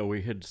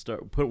 we had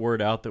put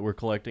word out that we're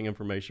collecting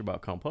information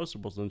about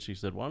compostables, and she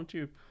said, why don't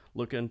you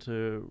look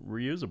into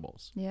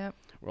reusables? Yeah.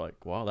 We're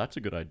like, wow, that's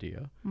a good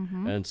idea.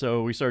 Mm-hmm. And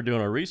so we started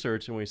doing our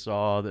research, and we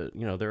saw that,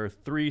 there are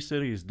 3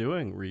 cities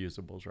doing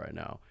reusables right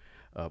now.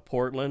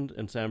 Portland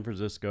and San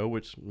Francisco,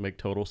 which make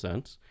total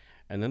sense.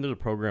 And then there's a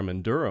program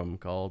in Durham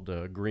called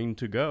Green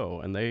to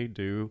Go, and they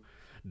do.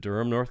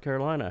 Durham, North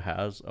Carolina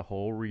has a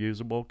whole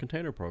reusable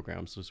container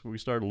program. So we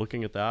started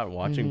looking at that,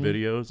 watching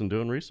videos, and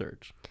doing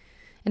research.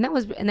 And that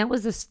was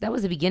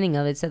the beginning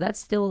of it. So that's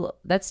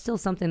still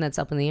something that's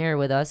up in the air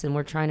with us, and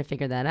we're trying to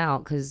figure that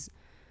out, because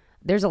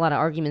there's a lot of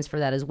arguments for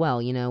that as well.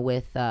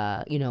 With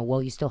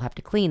well, you still have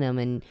to clean them,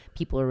 and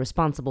people are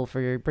responsible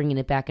for bringing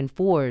it back and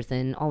forth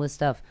and all this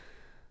stuff.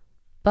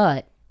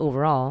 But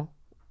overall,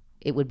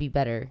 it would be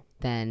better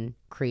than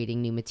creating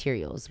new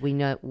materials. We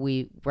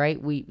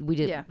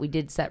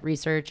did set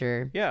research,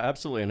 or yeah,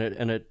 absolutely,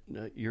 and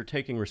you're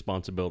taking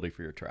responsibility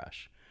for your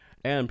trash.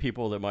 And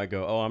people that might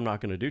go, oh, I'm not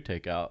going to do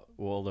takeout.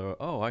 Well,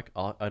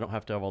 I don't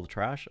have to have all the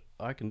trash.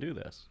 I can do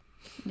this.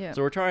 Yeah.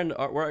 So we're trying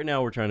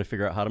to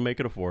figure out how to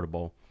make it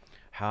affordable,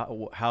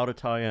 how to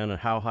tie in, and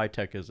how high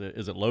tech is it?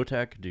 Is it low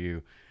tech? Do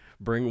you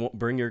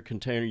bring your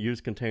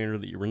used container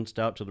that you rinsed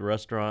out to the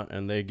restaurant,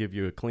 and they give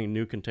you a clean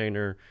new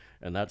container,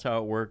 and that's how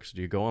it works?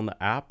 Do you go on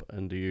the app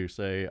and do you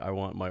say, I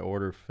want my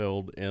order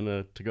filled in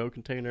a to-go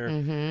container?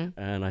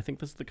 Mm-hmm. And I think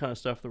this is the kind of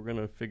stuff that we're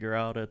going to figure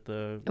out at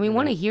the... And we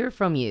want to hear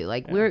from you.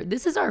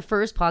 This is our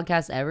first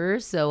podcast ever,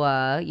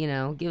 so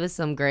give us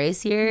some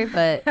grace here,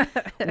 but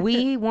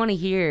we want to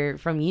hear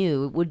from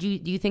you. Do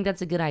you think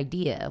that's a good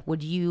idea?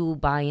 Would you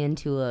buy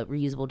into a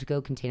reusable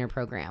to-go container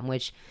program,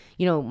 which,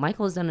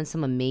 Michael has done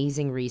some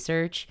amazing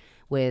research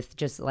with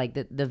just like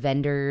the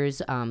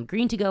vendors.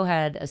 Green to Go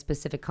had a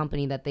specific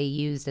company that they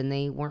used, and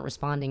they weren't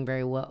responding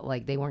very well.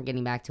 Like, they weren't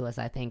getting back to us,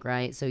 I think,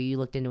 right? So you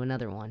looked into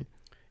another one.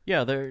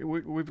 Yeah,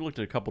 we've looked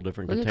at a couple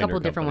different container a couple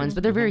different ones,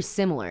 but they're very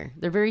similar.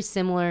 They're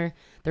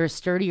a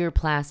sturdier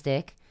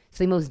plastic,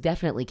 so they most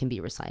definitely can be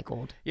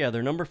recycled. Yeah,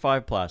 they're number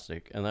 5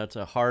 plastic, and that's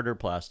a harder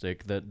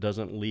plastic that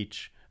doesn't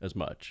leach as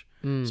much.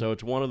 So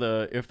it's one of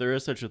if there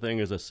is such a thing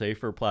as a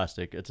safer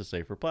plastic, it's a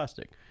safer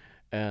plastic.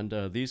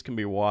 And these can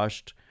be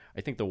washed, I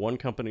think the one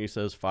company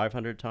says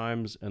 500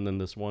 times, and then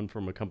this one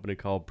from a company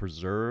called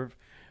Preserve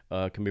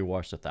can be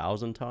washed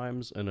 1,000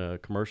 times in a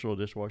commercial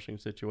dishwashing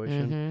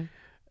situation.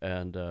 Mm-hmm.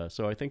 And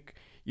so I think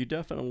you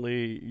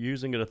definitely,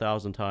 using it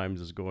 1,000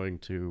 times is going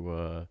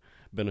to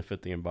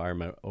benefit the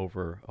environment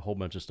over a whole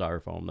bunch of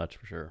styrofoam, that's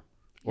for sure.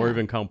 Or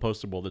even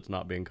compostable that's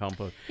not being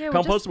composted. Yeah,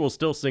 compostable is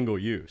still single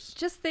use.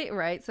 Just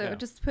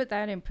to put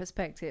that in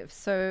perspective.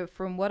 So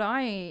from what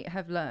I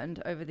have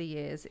learned over the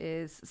years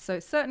is, so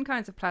certain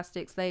kinds of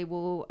plastics, they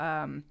will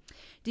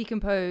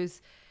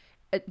decompose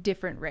at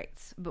different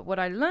rates. But what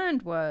I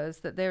learned was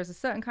that there's a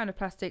certain kind of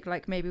plastic,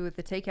 like maybe with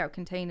the takeout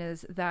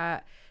containers,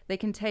 that they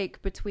can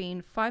take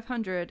between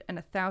 500 and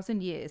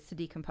 1,000 years to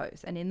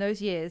decompose. And in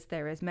those years,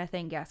 there is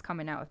methane gas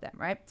coming out of them,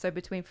 right? So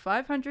between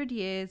 500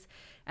 years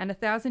and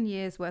 1,000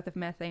 years worth of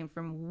methane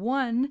from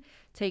one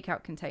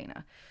takeout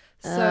container.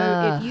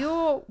 So if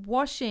you're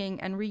washing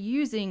and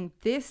reusing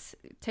this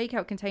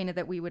takeout container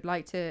that we would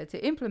like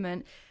to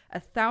implement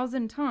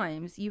 1,000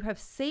 times, you have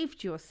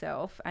saved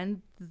yourself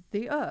and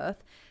the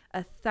earth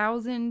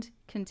 1,000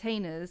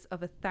 containers of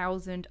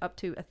 1,000 up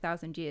to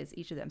 1,000 years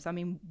each of them. So I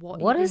mean,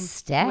 what a even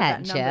stat,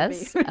 would that number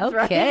Jess. be?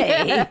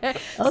 Okay.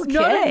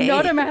 Okay.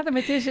 Not a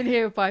mathematician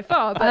here by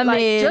far, but I like,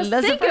 mean, just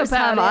that's the think first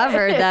about time it. I've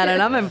heard that,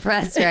 and I'm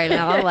impressed right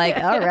now. I'm like,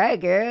 all right,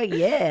 girl,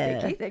 yeah.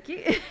 Thank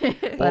you.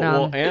 But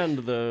and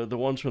the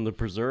ones from the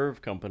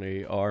Preserve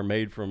Company are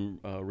made from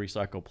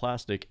recycled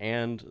plastic,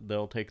 and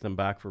they'll take them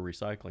back for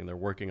recycling. They're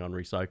working on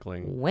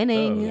recycling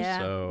Winning. those. Yeah.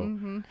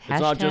 So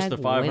it's not just the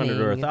Hashtag 500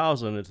 or winning.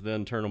 1,000. It's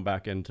then turn them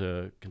back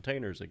into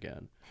containers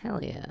again.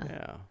 Hell yeah.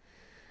 Yeah.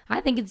 I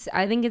think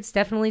it's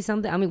definitely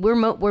something. I mean, we're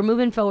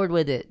moving forward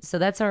with it. So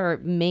that's our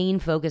main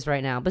focus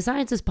right now.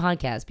 Besides this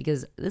podcast,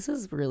 because this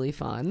is really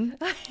fun.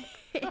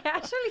 It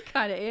actually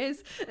kind of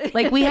is.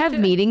 Like we have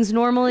meetings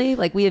normally.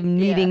 Like we have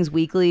meetings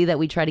weekly that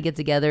we try to get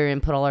together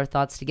and put all our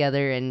thoughts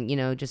together and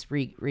just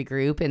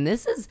regroup. And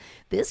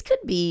this could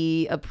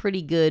be a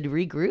pretty good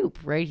regroup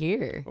right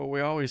here. Well, we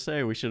always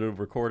say we should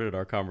have recorded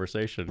our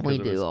conversation. 'cause We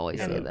it do was,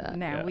 always you say know, that.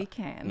 Now we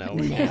can. Now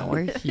we Now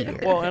we're here.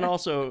 Well, and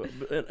also,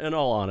 in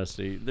all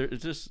honesty,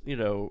 it's just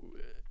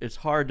it's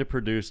hard to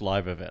produce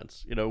live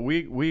events.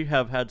 We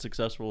have had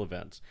successful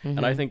events,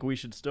 and I think we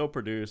should still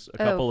produce a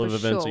couple of for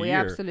events sure. a We year.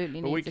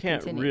 absolutely but need we to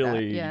can't continue that,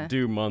 really yeah.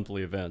 do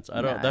monthly events. I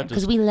don't. No. That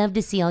Because just we love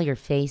to see all your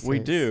faces. we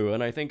do,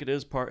 and I think it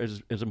is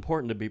is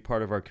important to be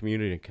part of our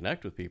community and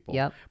connect with people.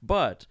 Yep.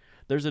 But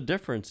there's a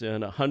difference in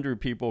 100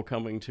 people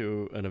coming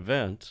to an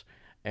event.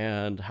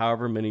 And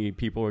however many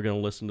people are going to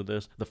listen to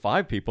this, the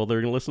 5 people that are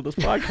going to listen to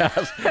this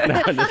podcast.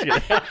 No, I'm just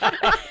kidding.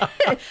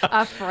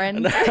 Our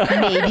friends,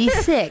 Maybe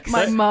 6.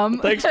 my mum,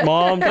 Thanks,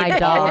 Mom. My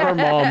Thanks all of dog. our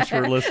moms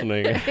for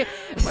listening.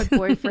 my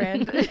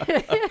boyfriend.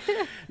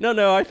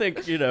 No, I think,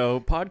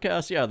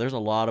 podcasts, yeah, there's a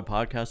lot of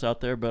podcasts out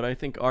there, but I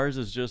think ours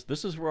is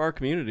this is for our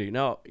community.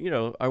 Now,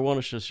 I want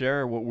us to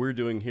share what we're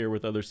doing here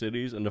with other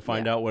cities and to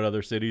find out what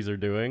other cities are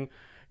doing.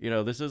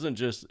 This isn't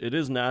just, it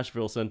is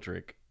Nashville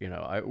centric.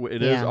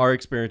 It is our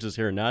experiences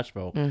here in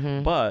Nashville,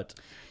 but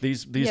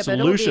these but all the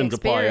solutions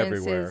apply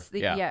everywhere.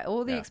 experiences,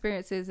 all the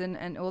experiences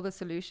and all the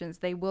solutions,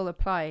 they will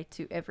apply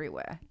to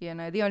everywhere.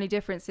 The only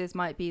differences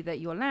might be that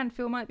your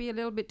landfill might be a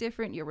little bit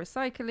different. Your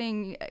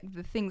recycling,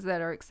 the things that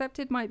are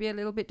accepted might be a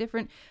little bit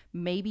different.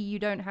 Maybe you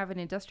don't have an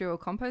industrial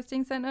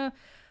composting center.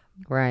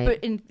 Right.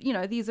 But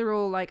these are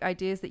all like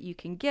ideas that you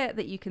can get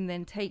that you can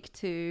then take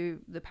to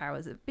the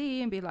powers that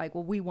be and be like,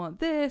 well, we want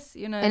this,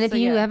 And if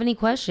you have any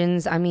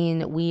questions, I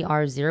mean, we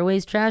are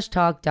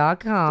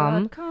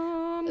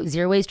zerowastetrashtalk.com.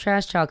 Zero Waste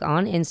Trash Talk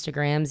on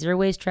Instagram, Zero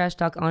Waste Trash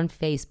Talk on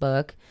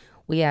Facebook.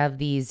 We have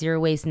the Zero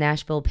Waste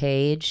Nashville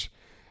page.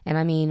 And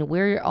I mean,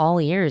 we're all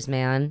ears,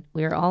 man.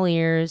 We're all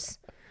ears.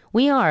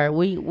 We are.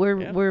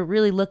 We're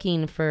really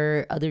looking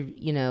for other,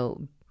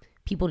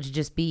 people to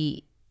just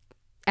be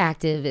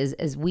active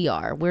as we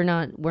are. We're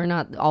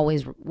not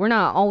always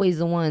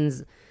the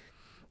ones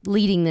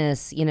leading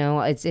this.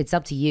 It's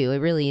up to you. It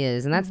really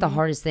is. And that's the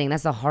hardest thing.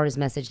 That's the hardest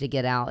message to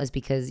get out, is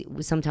because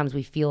sometimes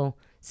I feel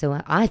so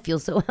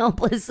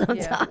helpless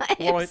sometimes.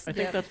 Well, I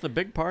think that's the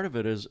big part of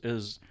it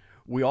is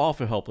we all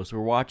feel helpless. We're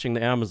watching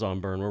the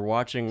Amazon burn. We're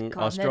watching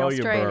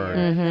Australia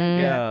burn.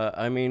 Yeah,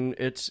 I mean,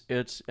 it's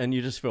and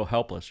you just feel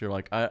helpless. You're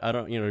like, I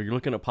don't, you're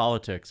looking at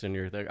politics and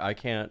you're like, I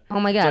can't. Oh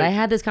my God, So- I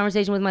had this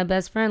conversation with my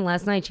best friend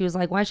last night. She was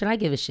like, why should I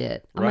give a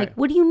shit? I'm Right. like,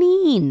 what do you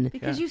mean?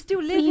 because you still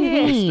live do you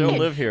here. mean? Still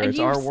live here. And It's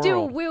you our still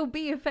world. will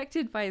be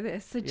affected by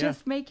this. So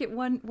just make it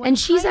one And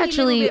she's tiny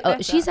actually little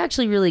bit she's better.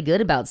 actually really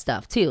good about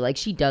stuff too. Like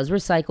she does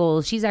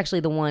recycle. She's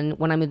actually the one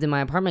when I moved in my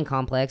apartment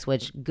complex,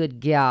 which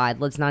good God,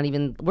 we're not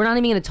even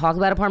going to talk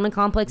about apartment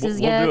complexes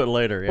We'll yet. do it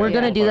later. Yeah, We're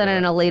going to we'll do talk that about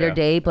in a it. later Yeah.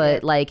 date,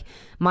 but like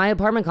my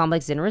apartment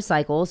complex didn't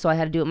recycle, so I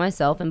had to do it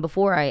myself. And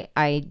before I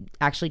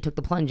actually took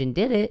the plunge and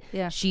did it,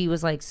 she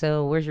was like,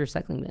 so where's your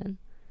recycling bin?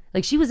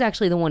 Like she was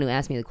actually the one who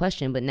asked me the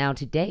question, but now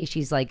today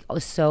she's like,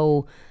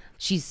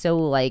 she's so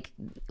like,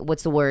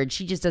 what's the word?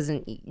 She just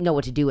doesn't know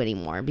what to do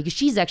anymore because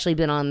she's actually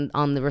been on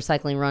the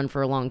recycling run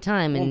for a long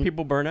time and Well,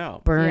 people burn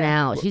out. burn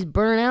out. She's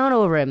burnt out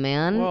over it,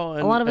 man. Well,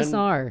 a lot of us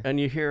are. And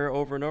you hear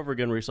over and over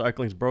again,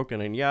 recycling's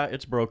broken. And yeah,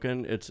 it's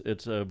broken. It's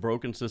a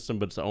broken system,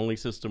 but it's the only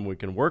system we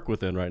can work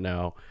within right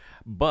now.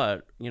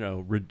 But,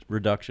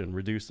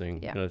 reducing.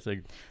 Yeah. I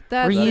think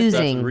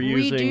Reusing.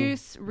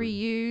 Reduce,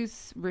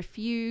 reuse,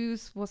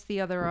 refuse. What's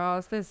the other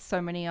R's? There's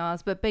so many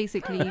R's, but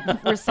basically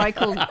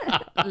recycle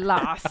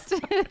last.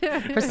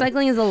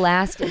 Recycling is the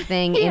last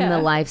thing in the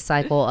life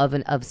cycle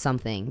of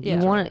something.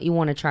 Yeah. You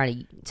want to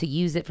try to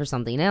use it for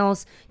something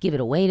else, give it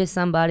away to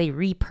somebody,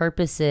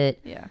 repurpose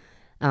it. Yeah.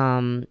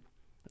 Some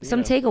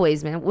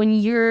takeaways, man. When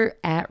you're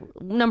at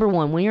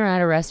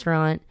a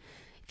restaurant,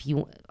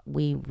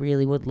 we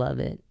really would love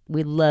it.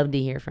 We'd love to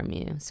hear from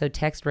you. So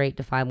text rate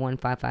to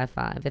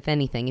 51555. If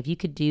anything, if you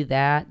could do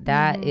that,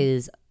 that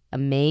is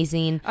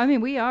amazing. I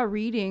mean, we are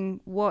reading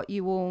what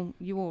you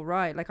all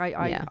write. Like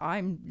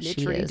I'm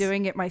literally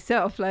doing it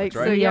myself. Like,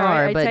 right. so We yeah,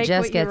 are, I but take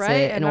Jess what you gets write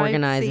it and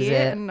organizes I see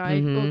it. and I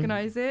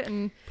organize it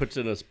and Puts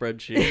in a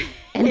spreadsheet.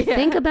 And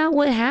think about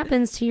what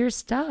happens to your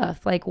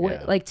stuff, like what,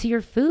 Yeah. like to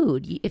your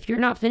food. If you're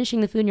not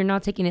finishing the food and you're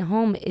not taking it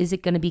home, is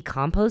it going to be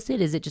composted?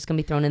 Is it just going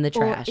to be thrown in the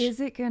trash? Or is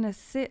it gonna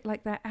sit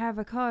like that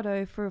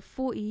avocado for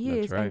 40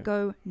 years right. and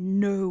go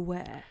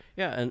nowhere?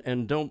 Yeah,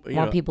 and don't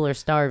While people are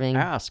starving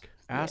ask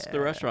the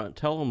restaurant,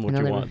 tell them what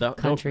in you other want.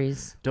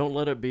 countries. Don't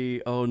let it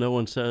be, oh, no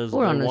one says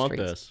Or they on the want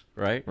streets. this,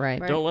 right?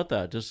 Right. Don't let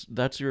that. Just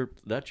that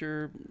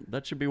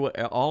should be what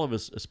all of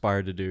us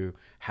aspire to do.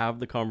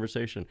 Have the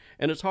conversation,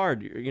 and it's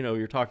hard.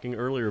 You're talking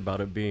earlier about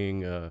it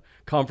being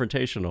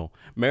confrontational.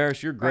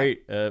 Maris, you're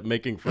great at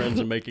making friends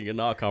and making it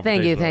not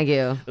confrontational. Thank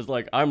you. It's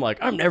like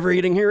I'm never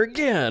eating here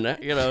again.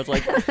 It's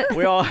like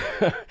we all.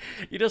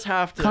 You just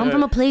have to Come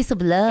from a place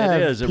of love.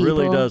 It is. It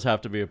really people. does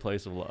have to be a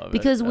place of love.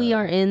 Because we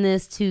are in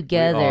this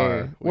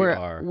together. We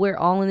are. We're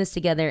all in this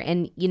together.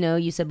 And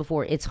you said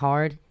before, it's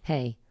hard.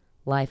 Hey,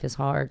 life is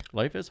hard.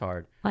 Life is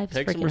hard. Life's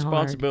Take some freaking hard.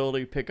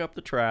 responsibility. Pick up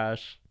the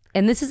trash.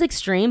 And this is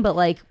extreme, but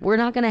like we're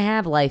not gonna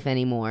have life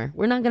anymore.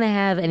 We're not gonna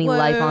have any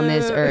life on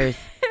this earth.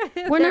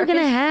 We're not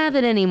gonna have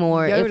it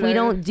anymore if we YOLO.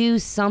 don't do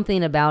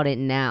something about it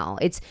now.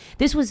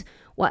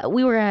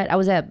 I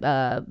was at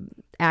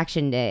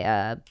Action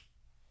Day,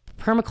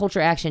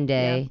 Permaculture Action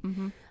Day,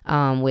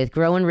 with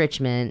Grow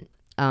Enrichment,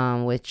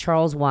 with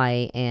Charles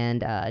White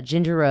and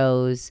Ginger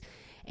Rose.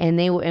 And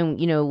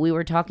we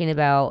were talking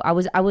about, I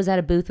was at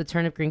a booth with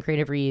Turnip Green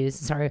Creative Reuse.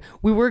 Sorry,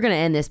 we were going to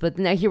end this, but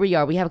now here we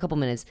are. We have a couple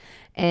minutes.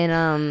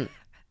 And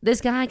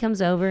this guy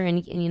comes over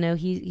and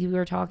we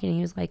were talking and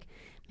he was like,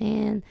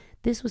 man,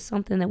 this was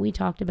something that we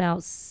talked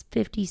about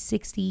 50,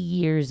 60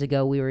 years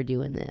ago. We were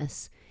doing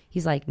this.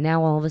 He's like,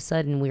 now all of a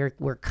sudden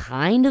we're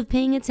kind of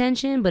paying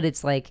attention, but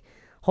it's like,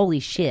 holy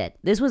shit.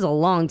 This was a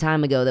long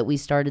time ago that we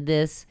started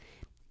this.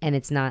 And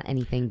it's not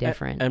anything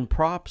different. And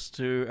props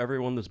to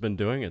everyone that's been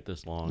doing it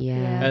this long.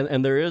 Yeah.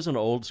 And there is an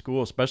old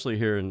school, especially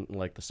here in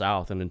like the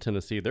South and in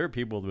Tennessee. There are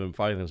people that have been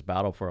fighting this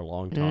battle for a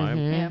long time.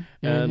 Yeah.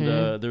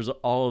 And there's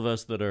all of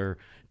us that are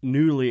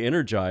newly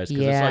energized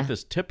because it's Yeah. like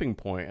this tipping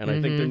point. And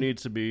I think there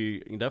needs to be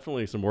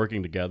definitely some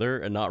working together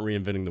and not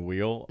reinventing the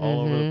wheel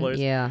all over the place.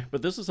 Yeah.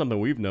 But this is something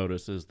we've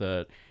noticed is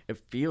that it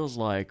feels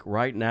like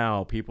right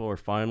now people are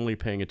finally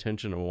paying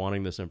attention and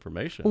wanting this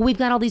information. Well, we've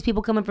got all these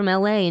people coming from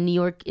LA and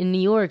New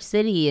York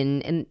City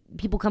and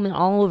people coming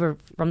all over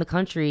from the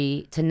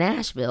country to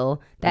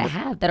Nashville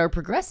that are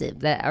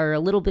progressive, that are a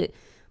little bit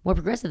more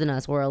progressive than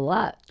us, or a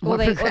lot more Or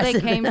they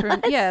progressive came than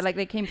from us. like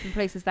they came from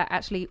places that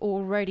actually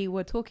already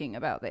were talking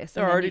about this.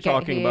 They're and then already you get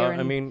talking here about.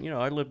 and- I mean,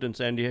 I lived in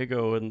San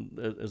Diego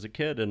and as a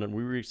kid, and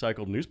we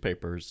recycled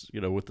newspapers,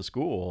 with the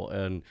school,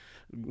 and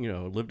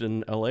lived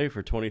in LA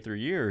for 23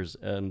 years,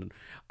 and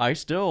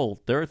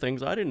there are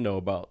things I didn't know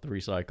about the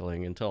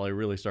recycling until I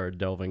really started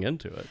delving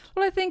into it.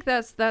 Well, I think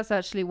that's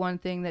actually one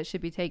thing that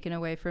should be taken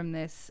away from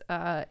this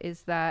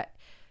is that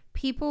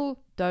people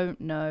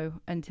don't know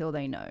until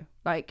they know.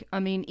 Like,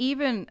 I mean,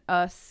 even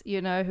us,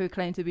 who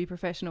claim to be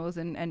professionals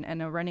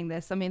and are running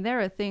this, I mean, there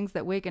are things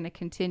that we're going to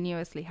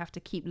continuously have to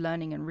keep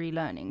learning and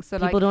relearning. So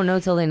People don't know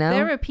till they know.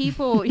 there are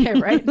people, yeah,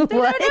 right. They don't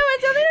know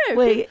until they know.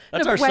 Wait.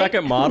 That's No, our but wait,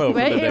 second motto for the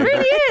wait, day. it really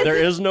is. There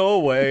is no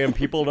way, and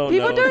people don't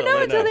People know. don't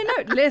know until they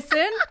know.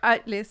 Listen.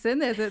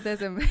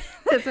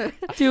 There's a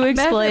Do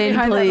explain,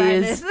 method behind that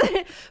please.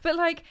 madness. But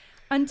like,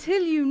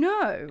 until you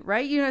know,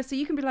 right? So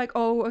you can be like,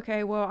 oh,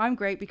 okay, well, I'm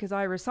great because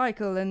I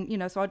recycle,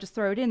 and so I'll just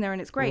throw it in there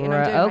and it's great, and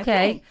I'm doing my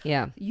thing.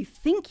 Yeah. You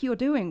think you're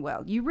doing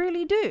well, you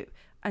really do,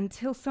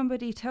 until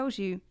somebody tells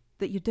you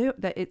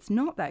that it's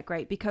not that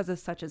great because of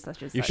such and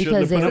such and You such. shouldn't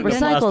Because they have don't put it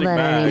in a recycle plastic that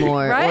bag.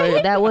 anymore. Right?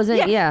 Or that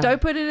wasn't, yeah.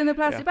 Don't put it in the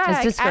plastic bag.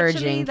 It's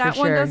discouraging, Actually, for that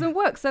one sure. doesn't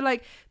work. So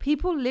like,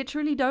 people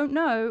literally don't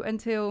know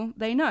until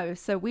they know.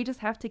 So we just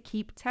have to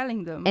keep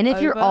telling them. And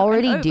if you're over and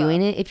already over.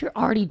 doing it, if you're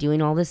already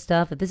doing all this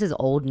stuff, if this is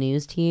old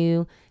news to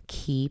you,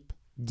 keep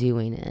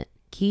doing it.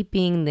 Keep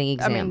being the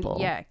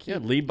example. I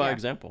mean, Lead by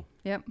example.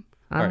 Yep.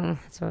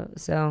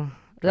 So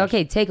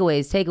okay,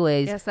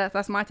 takeaways. Yes,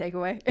 that's my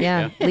takeaway.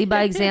 Yeah, lead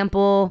by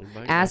example. Lead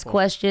by Ask example.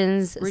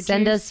 questions.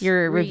 Send us Reduce,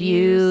 your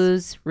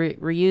reuse.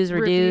 reviews.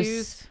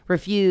 Reduce,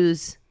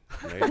 refuse.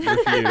 Right?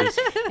 Refuse.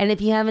 And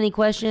if you have any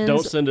questions,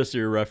 Don't send us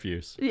your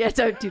refuse. Yeah,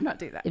 do not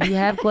do that. if you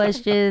have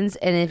questions,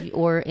 and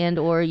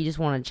or you just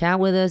want to chat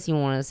with us, you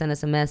want to send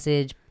us a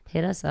message,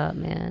 hit us up,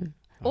 man.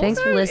 Thanks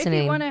Also, for if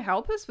listening. you want to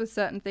help us with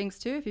certain things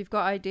too, if you've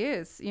got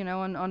ideas,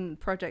 on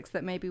projects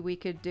that maybe we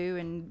could do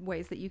and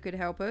ways that you could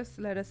help us,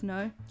 let us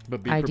know.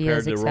 But be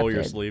Ideas prepared to roll your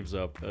accepted. sleeves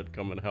up and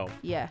come and help.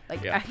 Yeah,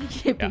 Yeah.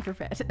 be Yeah.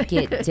 prepared.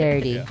 Get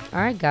dirty. Yeah. All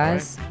right,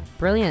 guys.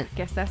 Brilliant.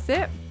 Guess that's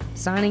it.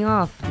 Signing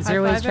off.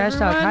 Zero five, Waste Trash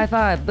Talk. everyone. High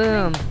five.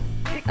 Boom.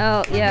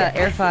 Oh, yeah.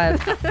 Air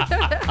five.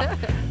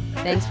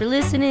 Thanks for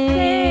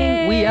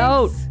listening. We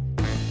out.